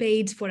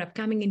webpage for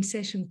upcoming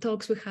in-session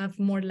talks. We have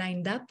more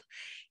lined up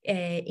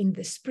in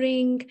the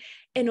spring.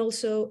 And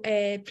also,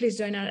 please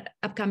join our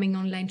upcoming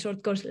online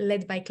short course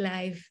led by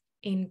Clive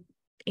in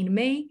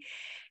May.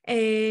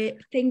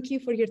 Thank you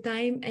for your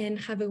time and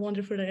have a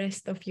wonderful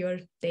rest of your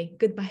day.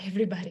 Goodbye,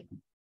 everybody.